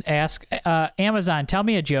can ask Amazon, tell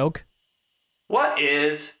me a joke. What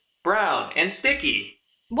is brown and sticky?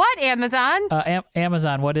 What, Amazon?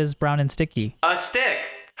 Amazon, what is brown and sticky? A stick.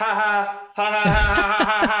 Ha ha ha ha ha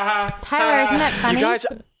ha ha. Tyler, isn't that funny? You guys,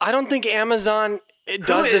 I don't think Amazon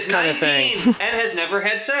does Who this is kind of 19 thing. and has never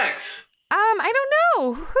had sex? I don't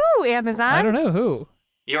know. Who, Amazon? I don't know who.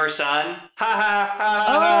 Your son. Ha ha ha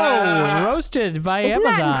Oh, ha. roasted by Isn't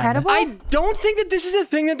Amazon. that incredible? I don't think that this is a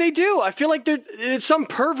thing that they do. I feel like some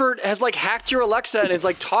pervert has like hacked your Alexa and is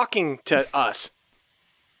like talking to us.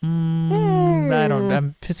 I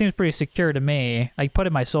don't. It seems pretty secure to me. I put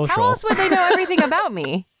in my social. How else would they know everything about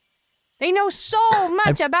me? They know so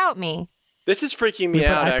much about me. This is freaking me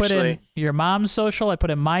out, I put actually. in your mom's social. I put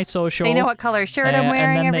in my social. They know what color shirt I'm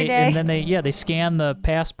wearing every day. And then they scan the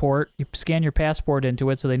passport. You scan your passport into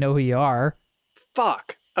it so they know who you are.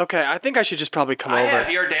 Fuck. Okay, I think I should just probably come I over. have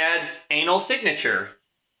your dad's anal signature.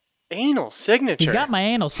 Anal signature. He's got my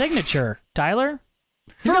anal signature, Tyler.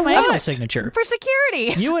 He's got my what? anal signature. For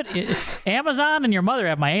security. You would Amazon and your mother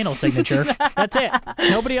have my anal signature. That's it.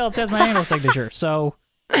 Nobody else has my anal signature. So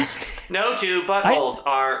No two buttholes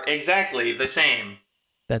are exactly the same.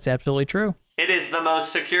 that's absolutely true. It is the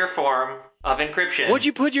most secure form of encryption. What'd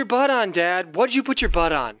you put your butt on, Dad? What'd you put your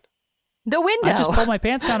butt on? The window. I just pull my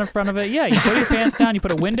pants down in front of it. Yeah, you pull your pants down. You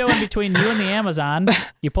put a window in between you and the Amazon.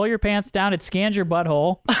 You pull your pants down. It scans your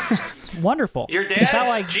butthole. It's wonderful. Your It's dad's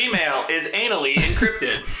how I. Gmail is anally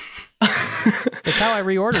encrypted. It's how I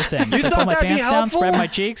reorder things. I thought pull my that'd be pants down, helpful? spread my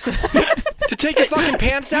cheeks. To take your fucking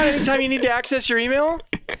pants down anytime you need to access your email?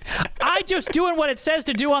 I'm just doing what it says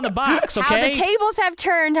to do on the box. Okay. How the tables have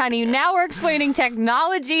turned, honey. Now we're explaining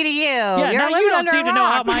technology to you. Yeah, You're now living you don't under seem a to know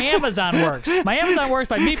how rock. my Amazon works. My Amazon works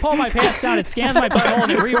by me pulling my pants down, it scans my butthole,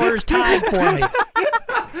 and it reorders Tide for me.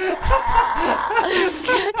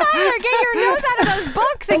 Tyler, get your nose out of those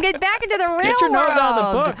books and get back into the real Get your nose world. out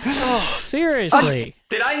of the books. Seriously.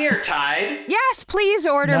 Did I hear Tide? Yes, please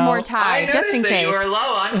order No. more I Tide, noticed just in that case. you are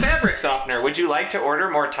low on fabric softener. Would you like to order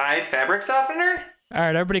more Tide fabric softener? All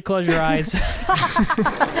right, everybody close your eyes.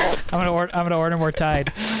 I'm gonna order more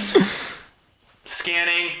Tide.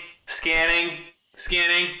 Scanning, scanning,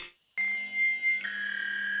 scanning.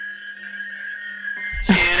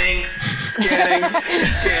 Scanning, scanning,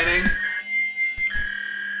 scanning.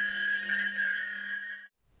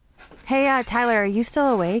 Hey, Tyler, are you still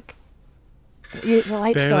awake? The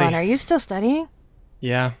light's still Barely. on. Are you still studying?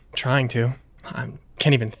 Yeah, trying to. I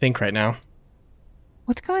can't even think right now.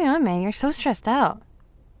 What's going on, man? You're so stressed out.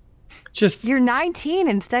 Just You're 19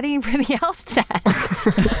 and studying for the LSAT.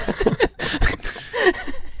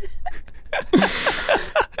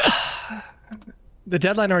 the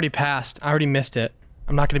deadline already passed. I already missed it.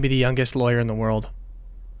 I'm not going to be the youngest lawyer in the world.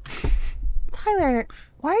 Tyler,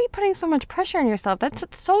 why are you putting so much pressure on yourself? That's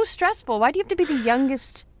so stressful. Why do you have to be the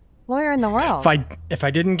youngest lawyer in the world? If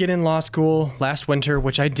I didn't get in law school last winter,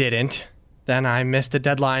 which I didn't, then I missed the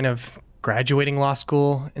deadline of graduating law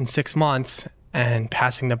school in 6 months and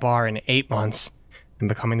passing the bar in 8 months and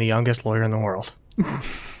becoming the youngest lawyer in the world.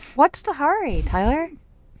 What's the hurry, Tyler?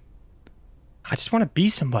 I just want to be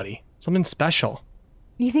somebody, something special.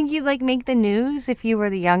 You think you'd make the news if you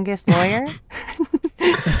were the youngest lawyer?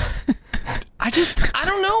 I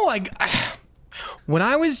don't know. When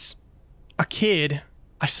I was a kid,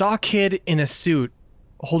 I saw a kid in a suit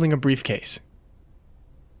holding a briefcase.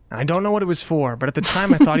 I don't know what it was for, but at the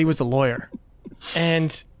time I thought he was a lawyer.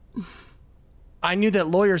 And I knew that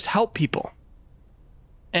lawyers help people.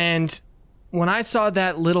 And when I saw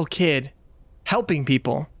that little kid helping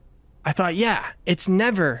people, I thought, yeah, it's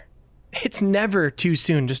never too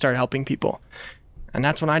soon to start helping people. And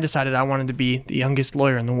that's when I decided I wanted to be the youngest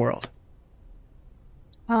lawyer in the world.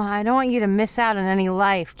 Well, I don't want you to miss out on any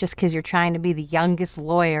life just because you're trying to be the youngest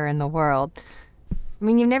lawyer in the world. I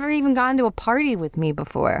mean, you've never even gone to a party with me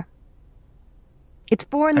before. It's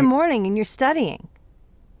 4 in the morning and you're studying.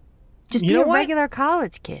 Just be a regular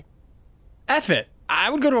college kid. F it. I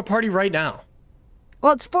would go to a party right now.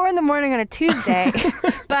 Well, it's 4 in the morning on a Tuesday,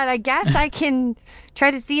 but I guess I can try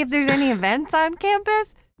to see if there's any events on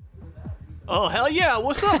campus. Oh, hell yeah.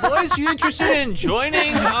 What's up, boys? You interested in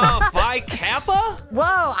joining Phi Kappa?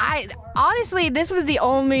 Whoa, honestly, this was the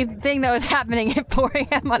only thing that was happening at 4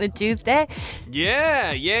 a.m. on a Tuesday.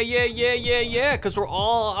 Yeah, because we're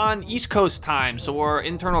all on East Coast time, so our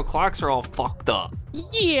internal clocks are all fucked up.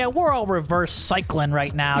 Yeah, we're all reverse cycling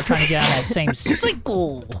right now, trying to get on that same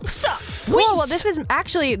cycle. Sup? Well, this is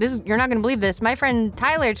you're not going to believe this. My friend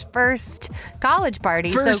Tyler's first college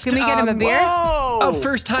party. So can we get him a beer? Whoa!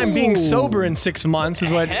 First time being sober in 6 months is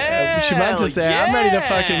what she meant to say. Yeah. I'm ready to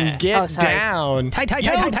fucking get down.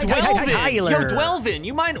 Tyler. Yo, Dwelvin,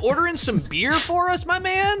 you mind ordering some beer for us, my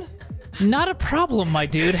man? Not a problem, my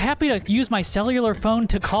dude. Happy to use my cellular phone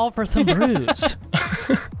to call for some brews.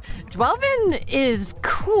 Dwelvin is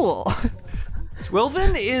cool.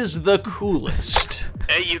 Dwelvin is the coolest.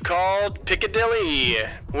 Hey, you called Piccadilly.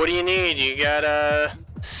 What do you need? You got a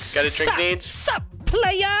drink needs? Sup,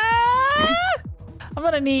 player? I'm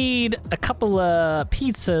gonna need a couple of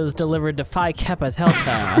pizzas delivered to Phi Kappa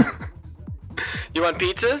Delta. You want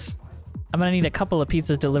pizzas? I'm gonna need a couple of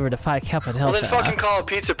pizzas delivered to Phi Kappa Delta. Well, then fucking call a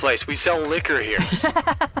pizza place. We sell liquor here.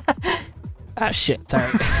 Ah, shit. Sorry.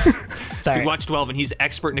 Dude, watch 12, and he's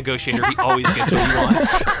expert negotiator. He always gets what he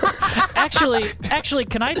wants. Actually,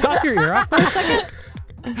 can I talk your ear off for a second?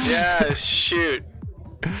 Yeah, shoot.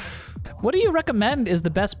 What do you recommend is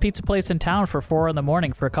the best pizza place in town for 4 in the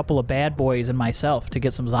morning for a couple of bad boys and myself to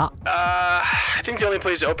get some zop? I think the only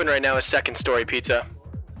place open right now is Second Story Pizza.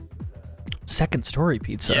 Second Story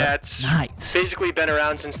Pizza? Yeah, it's nice. Basically been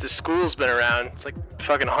around since the school's been around. It's like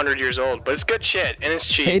fucking 100 years old, but it's good shit, and it's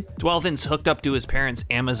cheap. Hey, Dwelvin's hooked up to his parents'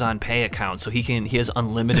 Amazon Pay account, so he has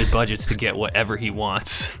unlimited budgets to get whatever he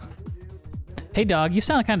wants. Hey, dog, you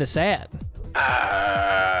sound kind of sad.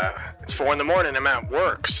 It's 4 in the morning. I'm at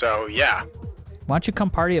work, so yeah. Why don't you come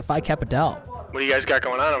party at Phi Kappa Del? What do you guys got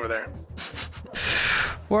going on over there?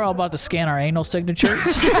 We're all about to scan our anal signatures.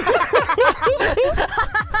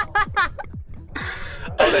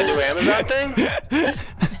 Oh, that new Amazon thing?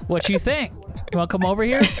 What you think? You want to come over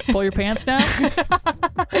here? Pull your pants down?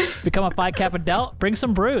 Become a Phi Kappa Del? Bring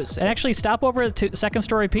some brews. And actually stop over at Second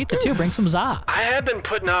Story Pizza, too. Bring some za. I have been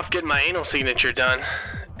putting off getting my anal signature done.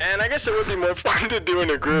 And I guess it would be more fun to do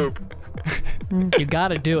in a group. You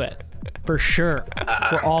gotta do it. For sure.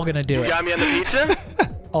 We're all gonna do it. You got me on the pizza?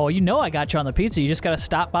 Oh, you know I got you on the pizza. You just gotta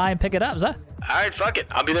stop by and pick it up, za. Alright, fuck it.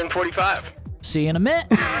 I'll be there in 45. See you in a minute.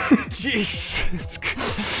 Jesus.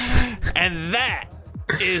 And that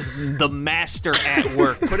is the master at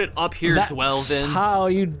work. Put it up here, Dwelvin. That's how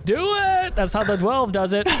you do it. That's how the 12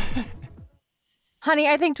 does it. Honey,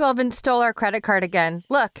 I think Dwelvin stole our credit card again.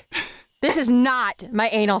 Look, this is not my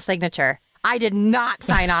anal signature. I did not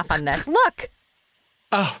sign off on this. Look.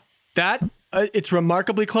 Oh, that? It's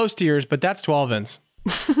remarkably close to yours, but that's 12's.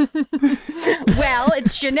 Well,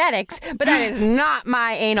 it's genetics, but that is not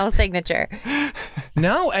my anal signature.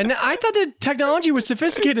 No, and I thought the technology was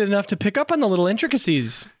sophisticated enough to pick up on the little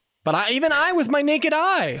intricacies. But even I, with my naked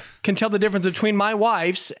eye, can tell the difference between my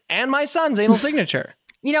wife's and my son's anal signature.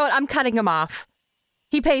 You know what? I'm cutting him off.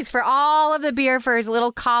 He pays for all of the beer for his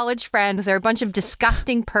little college friends. They're a bunch of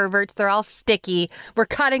disgusting perverts. They're all sticky. We're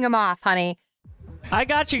cutting him off, honey. I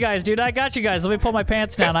got you guys, dude. I got you guys. Let me pull my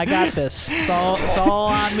pants down. I got this. It's all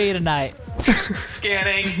on me tonight.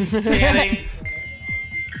 Scanning.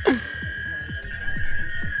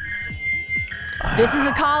 This is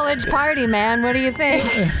a college party, man. What do you think?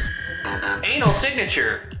 Anal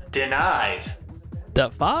signature denied. The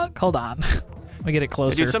fuck? Hold on. Let me get it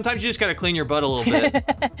closer. Dude, sometimes you just gotta clean your butt a little bit.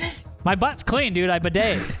 My butt's clean, dude. I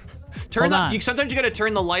bidet. Sometimes you gotta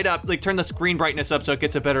turn the light up, like turn the screen brightness up so it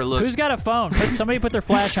gets a better look. Who's got a phone? Somebody put their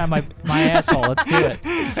flash on my asshole. Let's do it.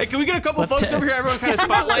 Hey, can we get a couple folks over here? Everyone kind of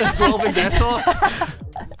spotlight Dwelvin's asshole.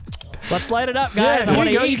 Let's light it up, guys. Yeah, there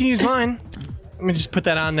you go. You can use mine. Let me just put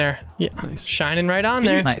that on there. Yeah, nice. Shining right on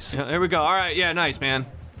there. Nice. Yeah, there we go. All right, yeah, nice, man.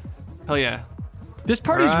 Hell yeah. This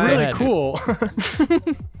party's really cool.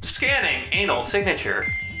 Scanning anal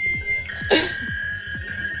signature.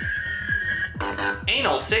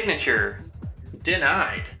 Anal signature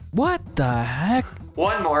denied. What the heck?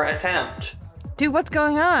 One more attempt. Dude, what's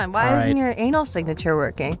going on? Why All isn't right. your anal signature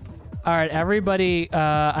working? All right, everybody.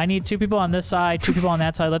 I need 2 people on this side, 2 people on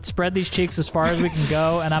that side. Let's spread these cheeks as far as we can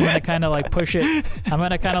go, and I'm gonna kind of like push it. I'm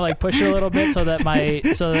gonna kind of like push it a little bit so that I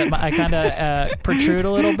kind of protrude a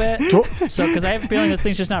little bit. So, because I have a feeling this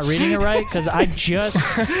thing's just not reading it right. Because I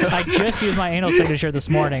just used my anal signature this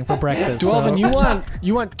morning for breakfast. Dwelvin, so.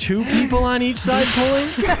 you want 2 people on each side pulling?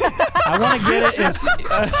 I want to get it as.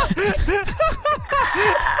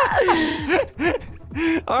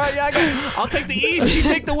 All right, yeah, I'll take the east. You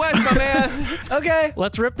take the west, my man. Okay.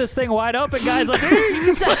 Let's rip this thing wide open, guys. Let's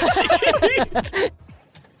eat.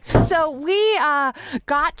 So we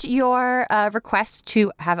got your request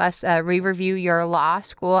to have us re-review your law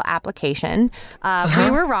school application. We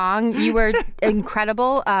were wrong. You were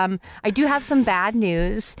incredible. I do have some bad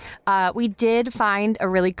news. We did find a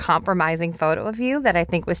really compromising photo of you that I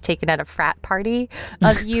think was taken at a frat party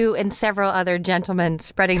of you and several other gentlemen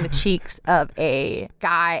spreading the cheeks of a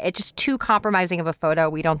guy. It's just too compromising of a photo.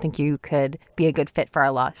 We don't think you could be a good fit for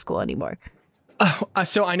our law school anymore.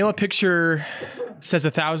 So I know a picture says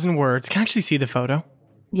 1,000 words. Can I actually see the photo?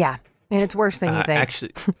 Yeah, and it's worse than you think.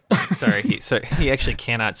 Actually, he actually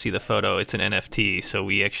cannot see the photo. It's an NFT, so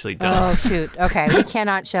we actually don't. Oh shoot! Okay, we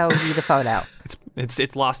cannot show you the photo.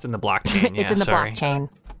 It's lost in the blockchain. Yeah, it's in the blockchain.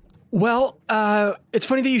 Well, it's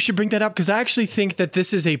funny that you should bring that up because I actually think that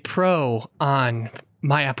this is a pro on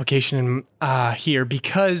my application here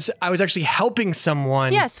because I was actually helping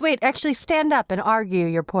someone. Yes, wait, actually stand up and argue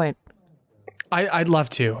your point. I'd love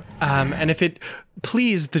to. And if it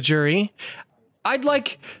please the jury, I'd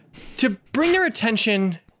like to bring their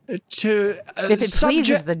attention to if it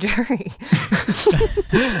pleases the jury.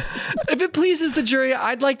 If it pleases the jury,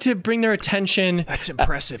 I'd like to bring their attention. That's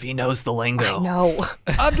impressive. He knows the lingo. No.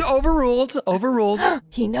 Overruled.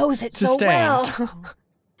 He knows it Sustained. so well.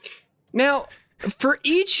 Now, for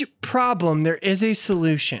each problem, there is a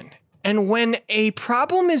solution. And when a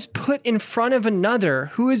problem is put in front of another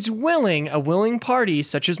who is a willing party,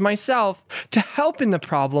 such as myself, to help in the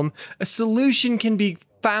problem, a solution can be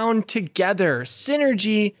found together.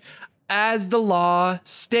 Synergy, as the law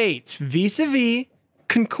states. Vis-a-vis,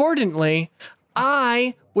 concordantly,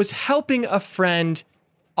 I was helping a friend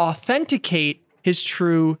authenticate his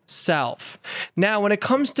true self. Now, when it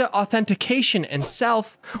comes to authentication and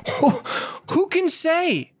self, who can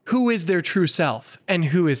say who is their true self and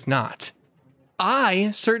who is not? I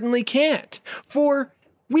certainly can't, for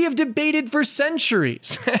we have debated for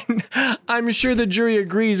centuries, and I'm sure the jury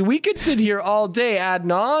agrees we could sit here all day ad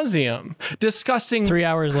nauseum discussing 3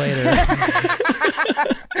 hours later.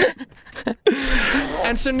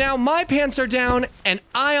 And so now my pants are down and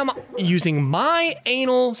I am using my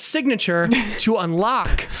anal signature to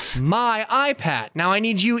unlock my iPad. Now I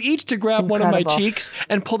need you each to grab one of my cheeks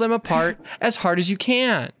and pull them apart as hard as you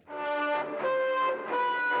can.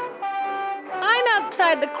 I'm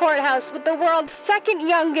outside the courthouse with the world's second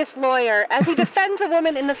youngest lawyer as he defends a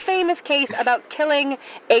woman in the famous case about killing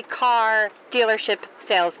a car dealership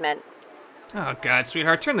salesman. Oh, God,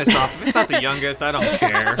 sweetheart, turn this off. If it's not the youngest, I don't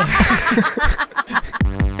care.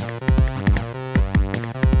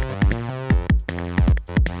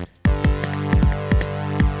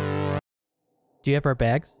 Do you have our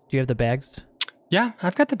bags? Do you have the bags? Yeah,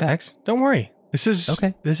 I've got the bags. Don't worry. This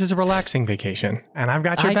is a relaxing vacation, and I've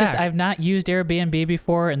got your bag. I've not used Airbnb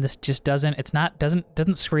before, and this just doesn't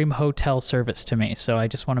scream hotel service to me. So I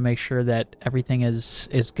just want to make sure that everything is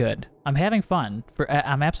good. I'm having fun.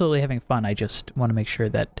 I'm absolutely having fun. I just want to make sure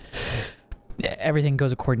that everything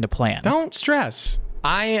goes according to plan. Don't stress.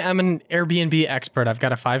 I am an Airbnb expert. I've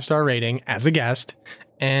got a 5-star rating as a guest,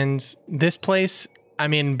 and this place, I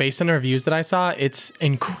mean, based on the reviews that I saw, it's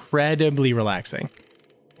incredibly relaxing.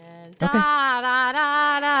 Da, da,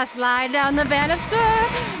 da, da, slide down the banister.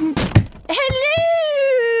 Hello!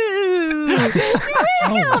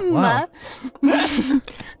 Welcome! Oh, wow.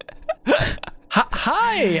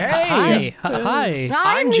 Hi. Hey. Hi.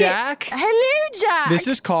 I'm Jack. Hello, Jack. This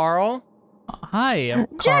is Carl. Hi, I'm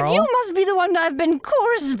Jack, Carl. you must be the one I've been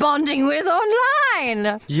corresponding with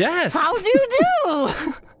online. Yes. How do you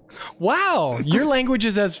do? Wow. Your language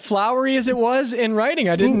is as flowery as it was in writing.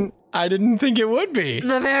 I didn't think it would be.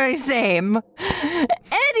 The very same.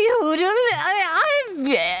 Anywho, I'm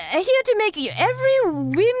here to make every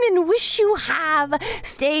women wish you have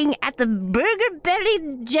staying at the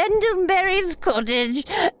Burgerberry Gentleberry's cottage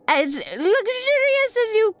as luxurious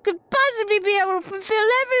as you could possibly be able to fulfill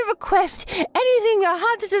every request. Anything your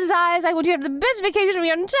heart desires, I want you to have the best vacation of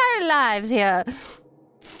your entire lives here.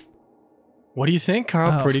 What do you think,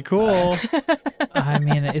 Carl? Oh. Pretty cool. I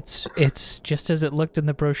mean, it's just as it looked in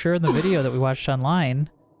the brochure and the video that we watched online.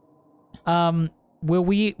 Will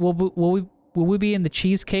we be in the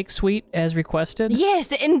cheesecake suite as requested?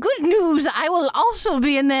 Yes, and good news, I will also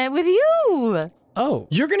be in there with you. Oh,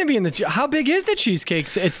 You're going to be in the... How big is the cheesecake?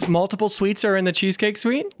 It's multiple suites are in the cheesecake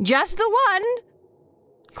suite? Just the one.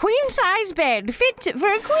 Queen-size bed, fit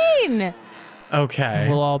for a queen. Okay.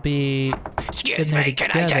 we'll all be Excuse in there me, can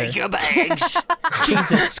I together. take your bags?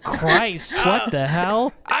 Jesus Christ! What the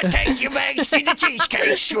hell? I take your bags to the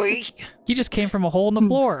Cheesecake Suite. He just came from a hole in the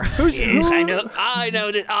floor. Yes, I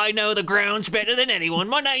know that I know the grounds better than anyone.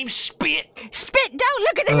 My name's Spit. Spit, don't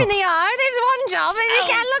look at them in the eye. There's one job and you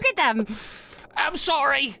can't look at them. I'm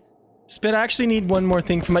sorry. Spit, I actually need one more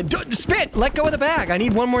thing from my... Spit, let go of the bag. I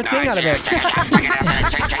need one more thing out of it.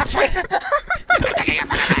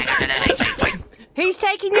 He's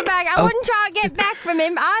taking the bag. I wouldn't try to get back from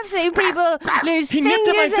him. I've seen people lose He nipped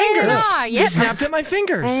at my fingers and an fingers. eye. He Yep. snapped at my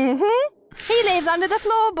fingers. Mm-hmm. He lives under the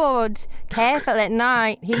floorboards. Careful at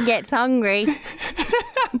night. He gets hungry.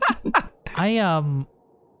 I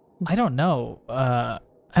don't know. I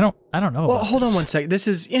don't know. Well, about hold on this. one sec.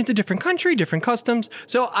 It's a different country, different customs.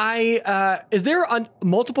 So is there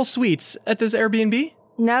multiple suites at this Airbnb?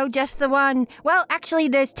 No, just the one. Well, actually,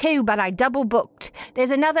 there's two, but I double booked.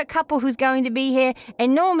 There's another couple who's going to be here,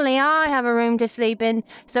 and normally I have a room to sleep in,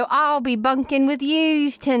 so I'll be bunking with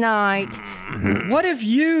yous tonight. What if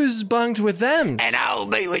yous bunked with them? And I'll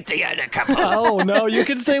be with the other couple. Oh, no, you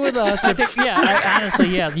can stay with us.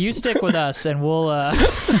 Honestly, you stick with us, and we'll.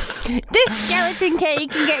 This skeleton key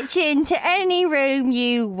can get you into any room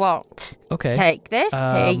you want. Okay. Take this.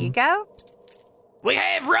 Here you go. We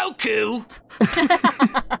have Roku, We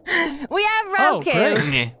have Oh, Roku.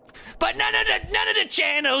 great. yeah. But none of the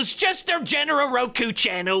channels. Just our general Roku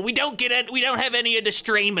channel. We don't have any of the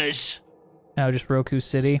streamers. Oh, just Roku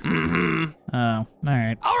City. Mm-hmm. Oh, all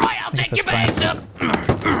right. All right, I'll guess take your that's bags up.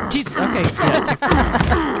 Jeez. Okay.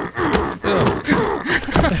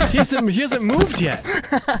 Yeah, He hasn't moved yet.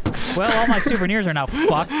 well, all my souvenirs are now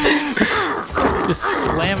fucked. Just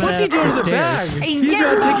slamming What's it he doing to the the bag? stairs. He's He's not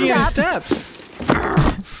getting taking any up. steps.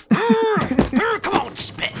 Come on,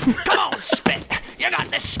 Spit. Come on, Spit. You got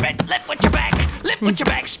this, Spit. Lift with your back. Lift with your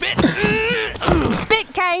back, Spit.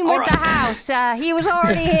 Spit came with the house. He was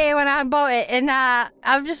already here when I bought it, and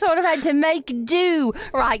I've just sort of had to make do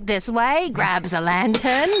right this way. Grabs a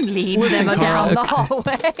lantern, leads Listen, them down the Carl.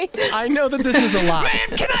 hallway. I know that this is a lot.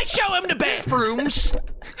 Man, can I show him the bathrooms?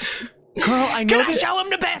 Carl, I know Can I that... show him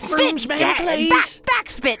the bathrooms, man, yeah, please? back,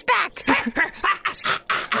 Spit, back.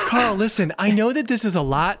 Carl, listen, I know that this is a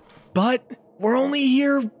lot, but we're only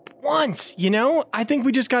here once, you know? I think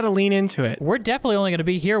we just gotta lean into it. We're definitely only going to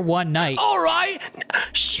be here one night. All right,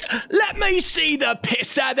 let me see the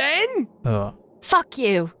pisser then. Oh. Fuck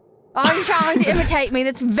you. Are you trying to imitate me?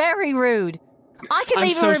 That's very rude. I can I'm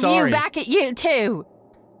leave so a review sorry. back at you, too.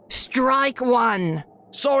 Strike one.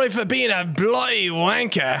 Sorry for being a bloody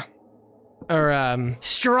wanker. Or,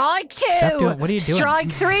 Strike two. Stop doing- what are you doing?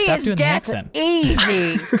 Strike three Stop is doing the death accent.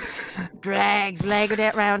 easy. Drags leg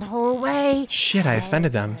that round hallway. shit, I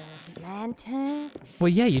offended them. Lantern. Well,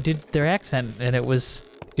 yeah, you did their accent, and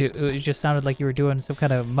it just sounded like you were doing some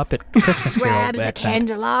kind of Muppet Christmas Carol Grabs a accent.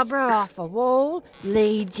 candelabra off a wall.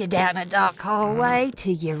 Leads you down a dark hallway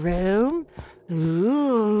to your room.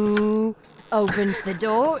 Ooh. Opens the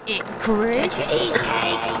door. It creaks.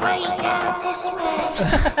 Cheesecake sweet down this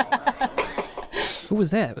way. Who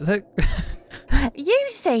was that? Was that? You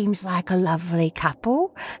seems like a lovely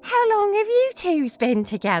couple. How long have you two been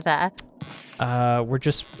together? We're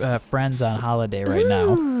just friends on holiday right now.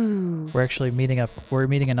 Ooh. We're actually meeting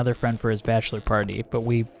another friend for his bachelor party, but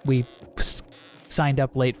we signed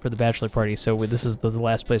up late for the bachelor party, so this is the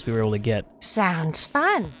last place we were able to get. Sounds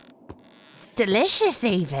fun. Delicious,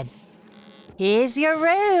 even. Here's your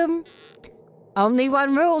room. Only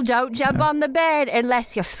one rule, don't jump on the bed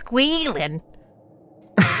unless you're squealing.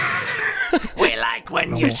 We like like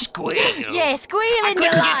when you squeal. Yeah, squealing I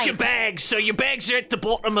couldn't delight. get your bags, so your bags are at the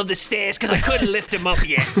bottom of the stairs because I couldn't lift them up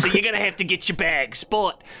yet. So you're gonna have to get your bags.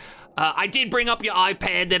 But I did bring up your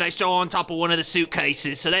iPad that I saw on top of one of the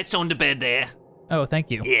suitcases, so that's on the bed there. Oh,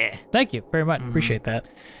 thank you. Yeah. Thank you very much. Appreciate that.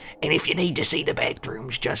 And if you need to see the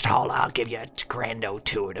bedrooms, just holler. I'll give you a grand old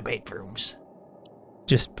tour of the bedrooms.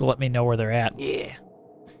 Just let me know where they're at. Yeah.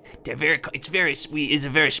 They're very. It's a very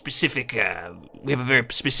specific. We have a very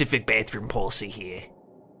specific bathroom policy here.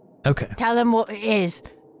 Okay. Tell him what it is.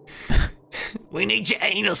 We need your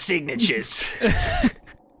anal signatures.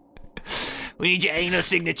 We need your anal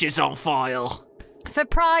signatures on file. For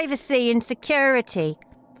privacy and security.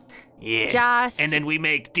 Yeah. Just. And then we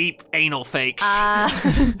make deep anal fakes.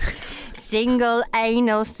 Single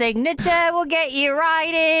anal signature will get you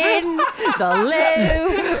right in the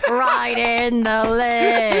loo, right in the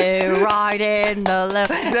loo, right in the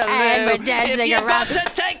loo. And we're dancing if around. you got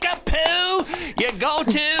to take a poo, you go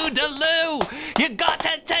to the loo. You got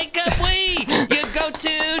to take a wee, you go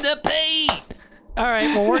to the pee. All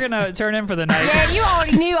right. Well, we're gonna turn in for the night. Yeah, you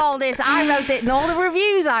already knew all this. I wrote it in all the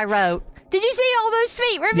reviews I wrote. Did you see all those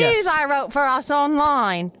sweet reviews Yes. I wrote for us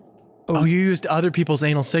online? Oh, you used other people's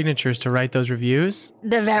anal signatures to write those reviews?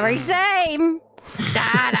 The very same.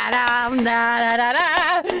 Da da da da da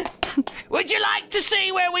da. Would you like to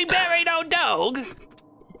see where we buried old dog?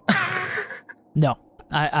 No.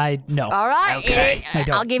 I no. All right, Okay. I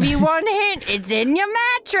don't. I'll give you one hint. It's in your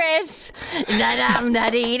mattress. Da dum da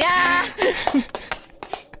dee da.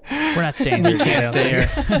 We're not staying here. Can't stay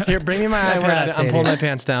here. Here, bring me my Yeah, we're not iPad. I'm staying pulling here. my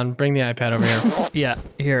pants down. Bring the iPad over here. Yeah.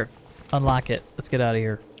 Here. Unlock it. Let's get out of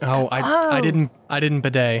here. Oh, I didn't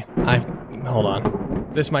bidet. Hold on.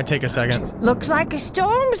 This might take a second. Looks like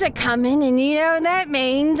storms are coming, and you know that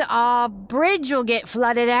means our bridge will get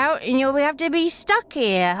flooded out, and you'll have to be stuck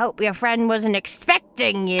here. Hope your friend wasn't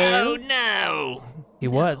expecting you. Oh no. He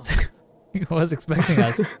was. He was expecting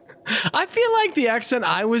us. I feel like the accent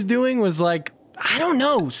I was doing was like, I don't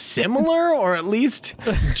know, similar or at least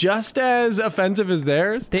just as offensive as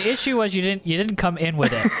theirs. The issue was you didn't come in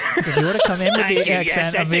with it. If you would have come in with Thank the you. accent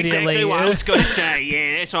Yes, that's immediately. exactly what I was going to say.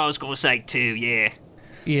 Yeah, that's what I was going to say too. Yeah.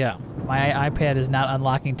 Yeah. My iPad is not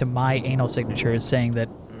unlocking to my anal signature. It's saying that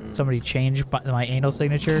somebody changed my anal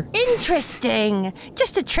signature. Interesting.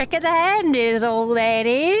 Just a trick of the hand is all that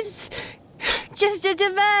is. Just a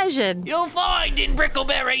diversion. You'll find in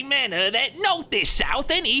Brickleberry Manor that north is south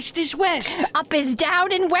and east is west. Up is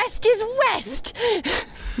down and west is west.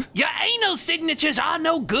 Your anal signatures are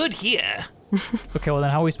no good here. Okay, well then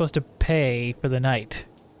how are we supposed to pay for the night?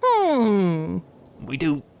 We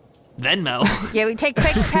do Venmo. Yeah, we take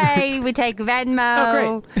Quick Pay, we take Venmo.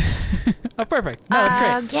 Oh, great. Oh, perfect. No,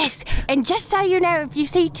 that's great. Yes, and just so you know, if you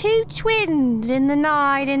see two twins in the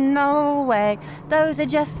night in the hallway, those are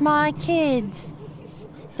just my kids.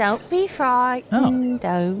 Don't be frightened,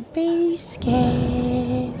 Don't be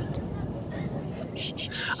scared.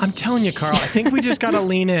 I'm telling you, Carl, I think we just gotta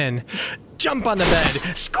lean in. Jump on the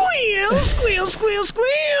bed. Squeal, squeal, squeal, squeal.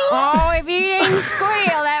 Oh, if you didn't squeal,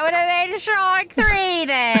 that would have been strike 3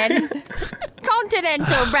 then.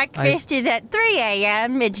 Continental breakfast is at 3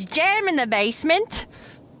 a.m. It's jam in the basement.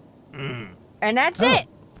 And that's it.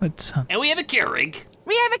 It's, And we have a Keurig.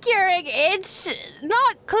 We have a Keurig. It's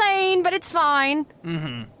not clean, but it's fine.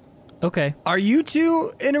 okay. Are you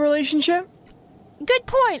two in a relationship? Good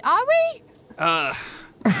point. Are we?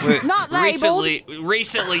 We're Not labeled.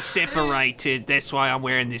 recently separated. That's why I'm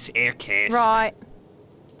wearing this air cast. Right.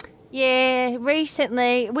 Yeah,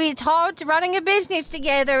 recently. It's hard running a business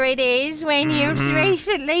together, it is, when you're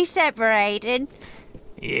recently separated.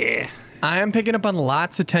 Yeah. I am picking up on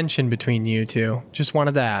lots of tension between you two. Just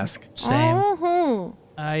wanted to ask. Same.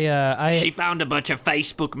 Mm-hmm. She found a bunch of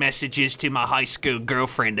Facebook messages to my high school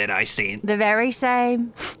girlfriend that I sent. The very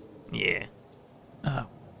same. Yeah.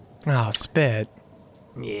 Oh, spit.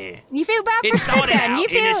 Yeah. You feel bad It for Spit started then? out You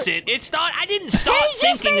feel... innocent. I didn't start He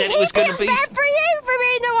just thinking that it was going to be. bad for you for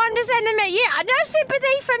being the one to send them. Yeah, no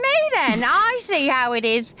sympathy for me then. I see how it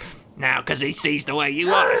is. Now, because he sees the way you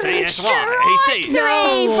are. See, that's why. He Strike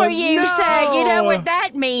sees. 3 for you, no. sir. You know what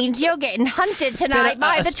that means. You're getting hunted tonight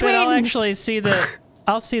by the Spit, I'll twins. actually see the.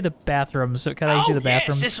 I'll see the bathrooms. Can I see the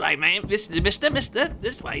bathrooms? Yes, this way, man. Mister.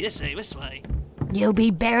 This way. You'll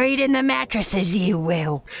be buried in the mattresses, you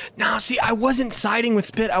will. No, see, I wasn't siding with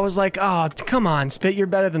Spit. I was like, oh, come on, Spit, you're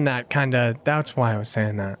better than that, kinda. That's why I was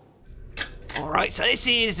saying that. All right, so this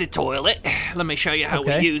is the toilet. Let me show you how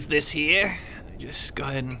Okay. we use this here. Just go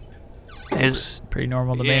ahead and. It's pretty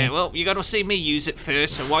normal to Yeah, me. well, you got to see me use it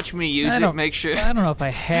first, so watch me use I it. don't- Make sure. I don't know if I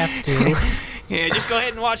have to. Yeah, just go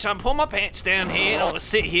ahead and watch. I'm pull my pants down here, and I'll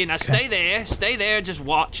sit here. Now stay there, just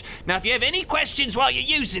watch. Now, if you have any questions while you're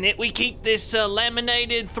using it, we keep this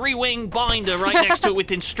laminated 3-wing binder right next to it with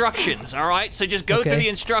instructions, all right? So just go through the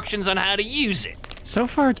instructions on how to use it. So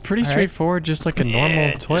far, it's pretty straightforward, just like a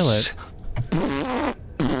normal toilet.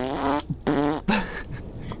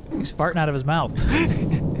 He's farting out of his mouth.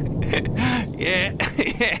 Yeah.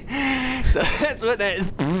 So that's what that...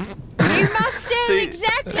 You must do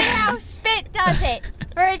exactly how spit does it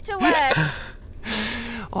for it to work.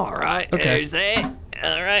 All right, there's that.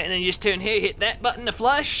 All right, and then you just turn here, hit that button to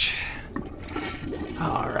flush.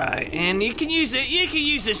 All right, and you can use it. You can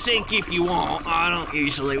use the sink if you want. I don't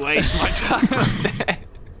usually waste my time on that.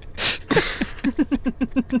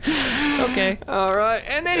 Okay. All right,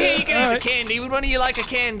 and then here you can have a candy. Would one of you like a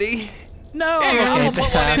candy? No. Here, I'm gonna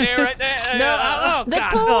put one in there right there. The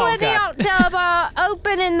pool in the October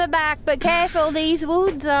open in the back, but careful, these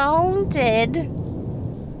woods are haunted.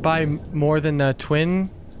 By more than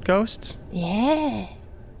twin ghosts? Yeah.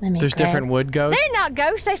 There's different wood ghosts? They're not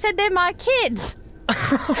ghosts. I said they're my kids.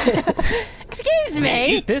 Excuse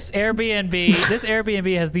me. This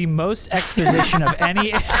Airbnb has the most exposition of any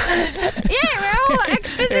Yeah, we're all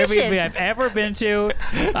exposition. Airbnb I've ever been to.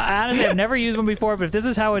 Honestly, I've never used one before, but if this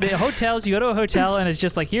is how it is, hotels, you go to a hotel and it's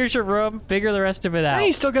just like, here's your room, figure the rest of it out. Hey,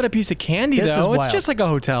 you still got a piece of candy, This though. is It's wild. just like a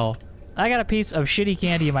hotel. I got a piece of shitty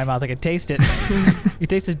candy in my mouth. I can taste it. You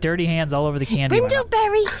taste his dirty hands all over the candy. in my mouth.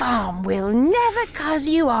 Brindleberry Farm will never cause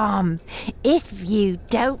you harm if you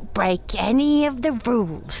don't break any of the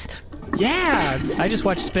rules. Yeah. I just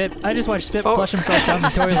watched Spit flush himself down the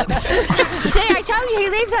toilet. See, I told you he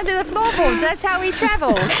lives under the floorboards. That's how he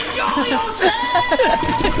travels.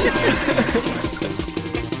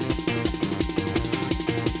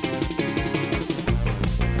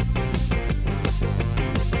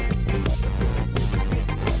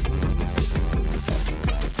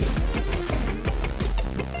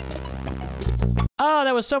 Oh,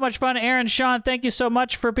 that was so much fun. Aaron, Sean, thank you so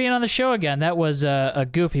much for being on the show again. That was a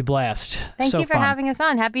goofy blast. Thank So you for fun. having us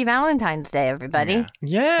on. Happy Valentine's Day, everybody.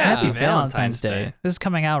 Yeah. Happy Valentine's Day. This is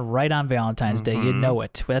coming out right on Valentine's Day. You know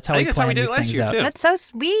it. That's how I we think that's how we plan did these it last things year, out. too. That's so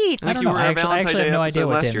sweet. I don't know. I actually have no idea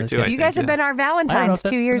what day this is. You guys have been our Valentines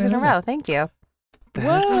 2 years in a row. Thank you. Whoa,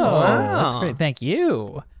 that's great. Thank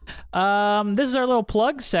you. This is our little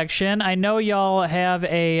plug section. I know y'all have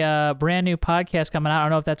a brand new podcast coming out. I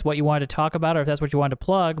don't know if that's what you wanted to talk about or if that's what you wanted to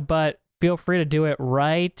plug, but feel free to do it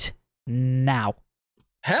right now.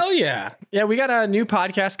 Hell yeah. Yeah, we got a new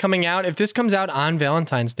podcast coming out. If this comes out on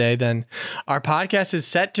Valentine's Day, then our podcast is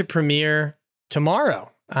set to premiere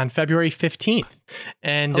tomorrow on February 15th.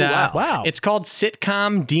 And wow. It's called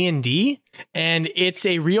Sitcom D&D, and it's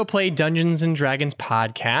a real play Dungeons and Dragons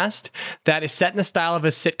podcast that is set in the style of a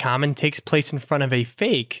sitcom and takes place in front of a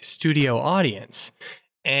fake studio audience.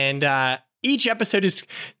 And each episode is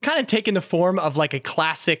kind of taking the form of like a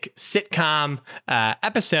classic sitcom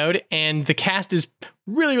episode, and the cast is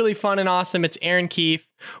really, really fun and awesome. It's Aaron Keefe,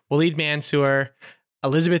 Waleed Mansour,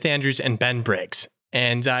 Elizabeth Andrews, and Ben Briggs.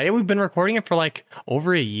 And we've been recording it for like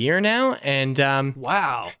over a year now. And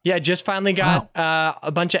wow. Yeah, just finally got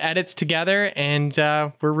a bunch of edits together, and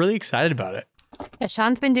we're really excited about it. Yeah,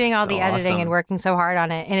 Sean's been doing all So the editing awesome. and working so hard on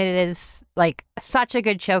it, and it is like such a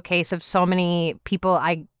good showcase of so many people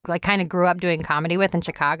I like kind of grew up doing comedy with in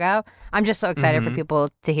Chicago. I'm just so excited for people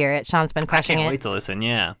to hear it. Sean's been I crushing can't it. wait to listen.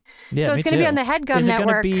 Yeah. Yeah, So me it's going to be too. on the HeadGum Is it gonna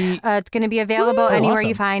Network. be- It's going to be available Woo, anywhere awesome.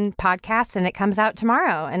 you find podcasts, and it comes out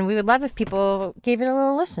tomorrow. And we would love if people gave it a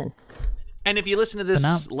little listen. And if you listen to this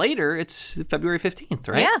Phenomenal. later, it's February 15th,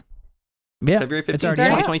 right? Yeah. Yeah, February it's 15th, already out.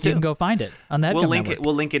 2022. You can go find it on that. We'll link it.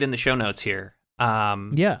 We'll link it in the show notes here.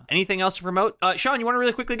 Yeah. Anything else to promote? Sean, you want to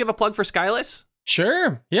really quickly give a plug for Skyless?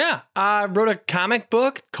 Sure. Yeah. I wrote a comic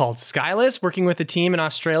book called Skyless, working with a team in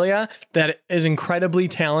Australia that is incredibly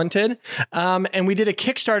talented. And we did a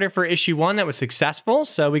Kickstarter for issue 1 that was successful.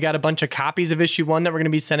 So we got a bunch of copies of issue 1 that we're going to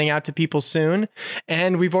be sending out to people soon.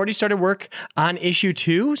 And we've already started work on issue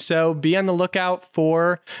 2. So be on the lookout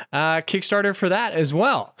for Kickstarter for that as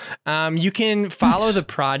well. You can follow the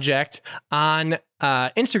project on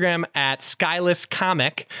Instagram at Skyless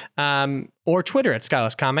Comic, or Twitter at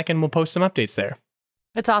Skyless Comic, and we'll post some updates there.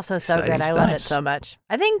 It's also so Exciting good. I love it stuff. so much.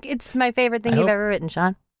 I think it's my favorite thing I you've hope- ever written,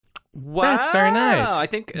 Sean. Wow. That's very nice. I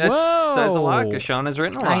think that says a lot because Sean has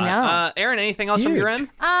written a lot. I know. Aaron, anything else from your Huge. end?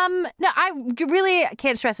 No, I really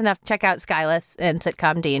can't stress enough. Check out Skyless and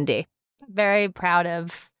Sitcom D&D. Very proud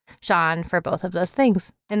of Sean for both of those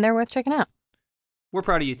things, and they're worth checking out. We're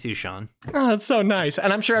proud of you too, Sean. Oh, that's so nice.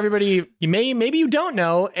 And I'm sure everybody, maybe you don't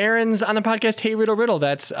know, Aaron's on the podcast Hey Riddle Riddle.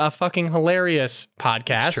 That's a fucking hilarious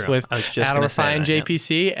podcast with Adal Rifai,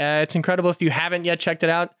 JPC. It's incredible. If you haven't yet checked it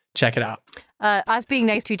out, check it out. Us being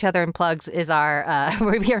nice to each other in plugs is our,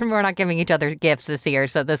 we're not giving each other gifts this year,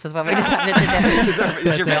 so this is what we decided to do. This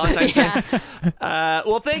is your Valentine's Day.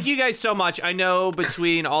 Well, thank you guys so much. I know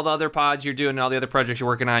between all the other pods you're doing and all the other projects you're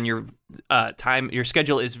working on, your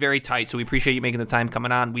schedule is very tight, so we appreciate you making the time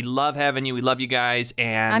coming on. We love having you. We love you guys,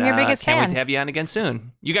 and I'm your biggest can't fan. wait to have you on again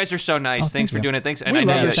soon. You guys are so nice. Thanks for doing it. Thanks. And We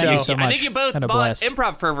love the show so much. I think you both Kinda bought blessed.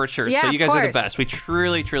 Improv Pervert shirts, Yeah, so you guys of are the course. best. We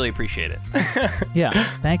truly, truly appreciate it. Yeah.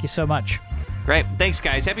 Thank you so much. Great. Thanks,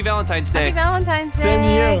 guys. Happy Valentine's Day. Happy Valentine's Day. Same to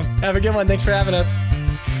you. Have a good one. Thanks for having us.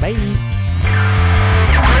 Bye.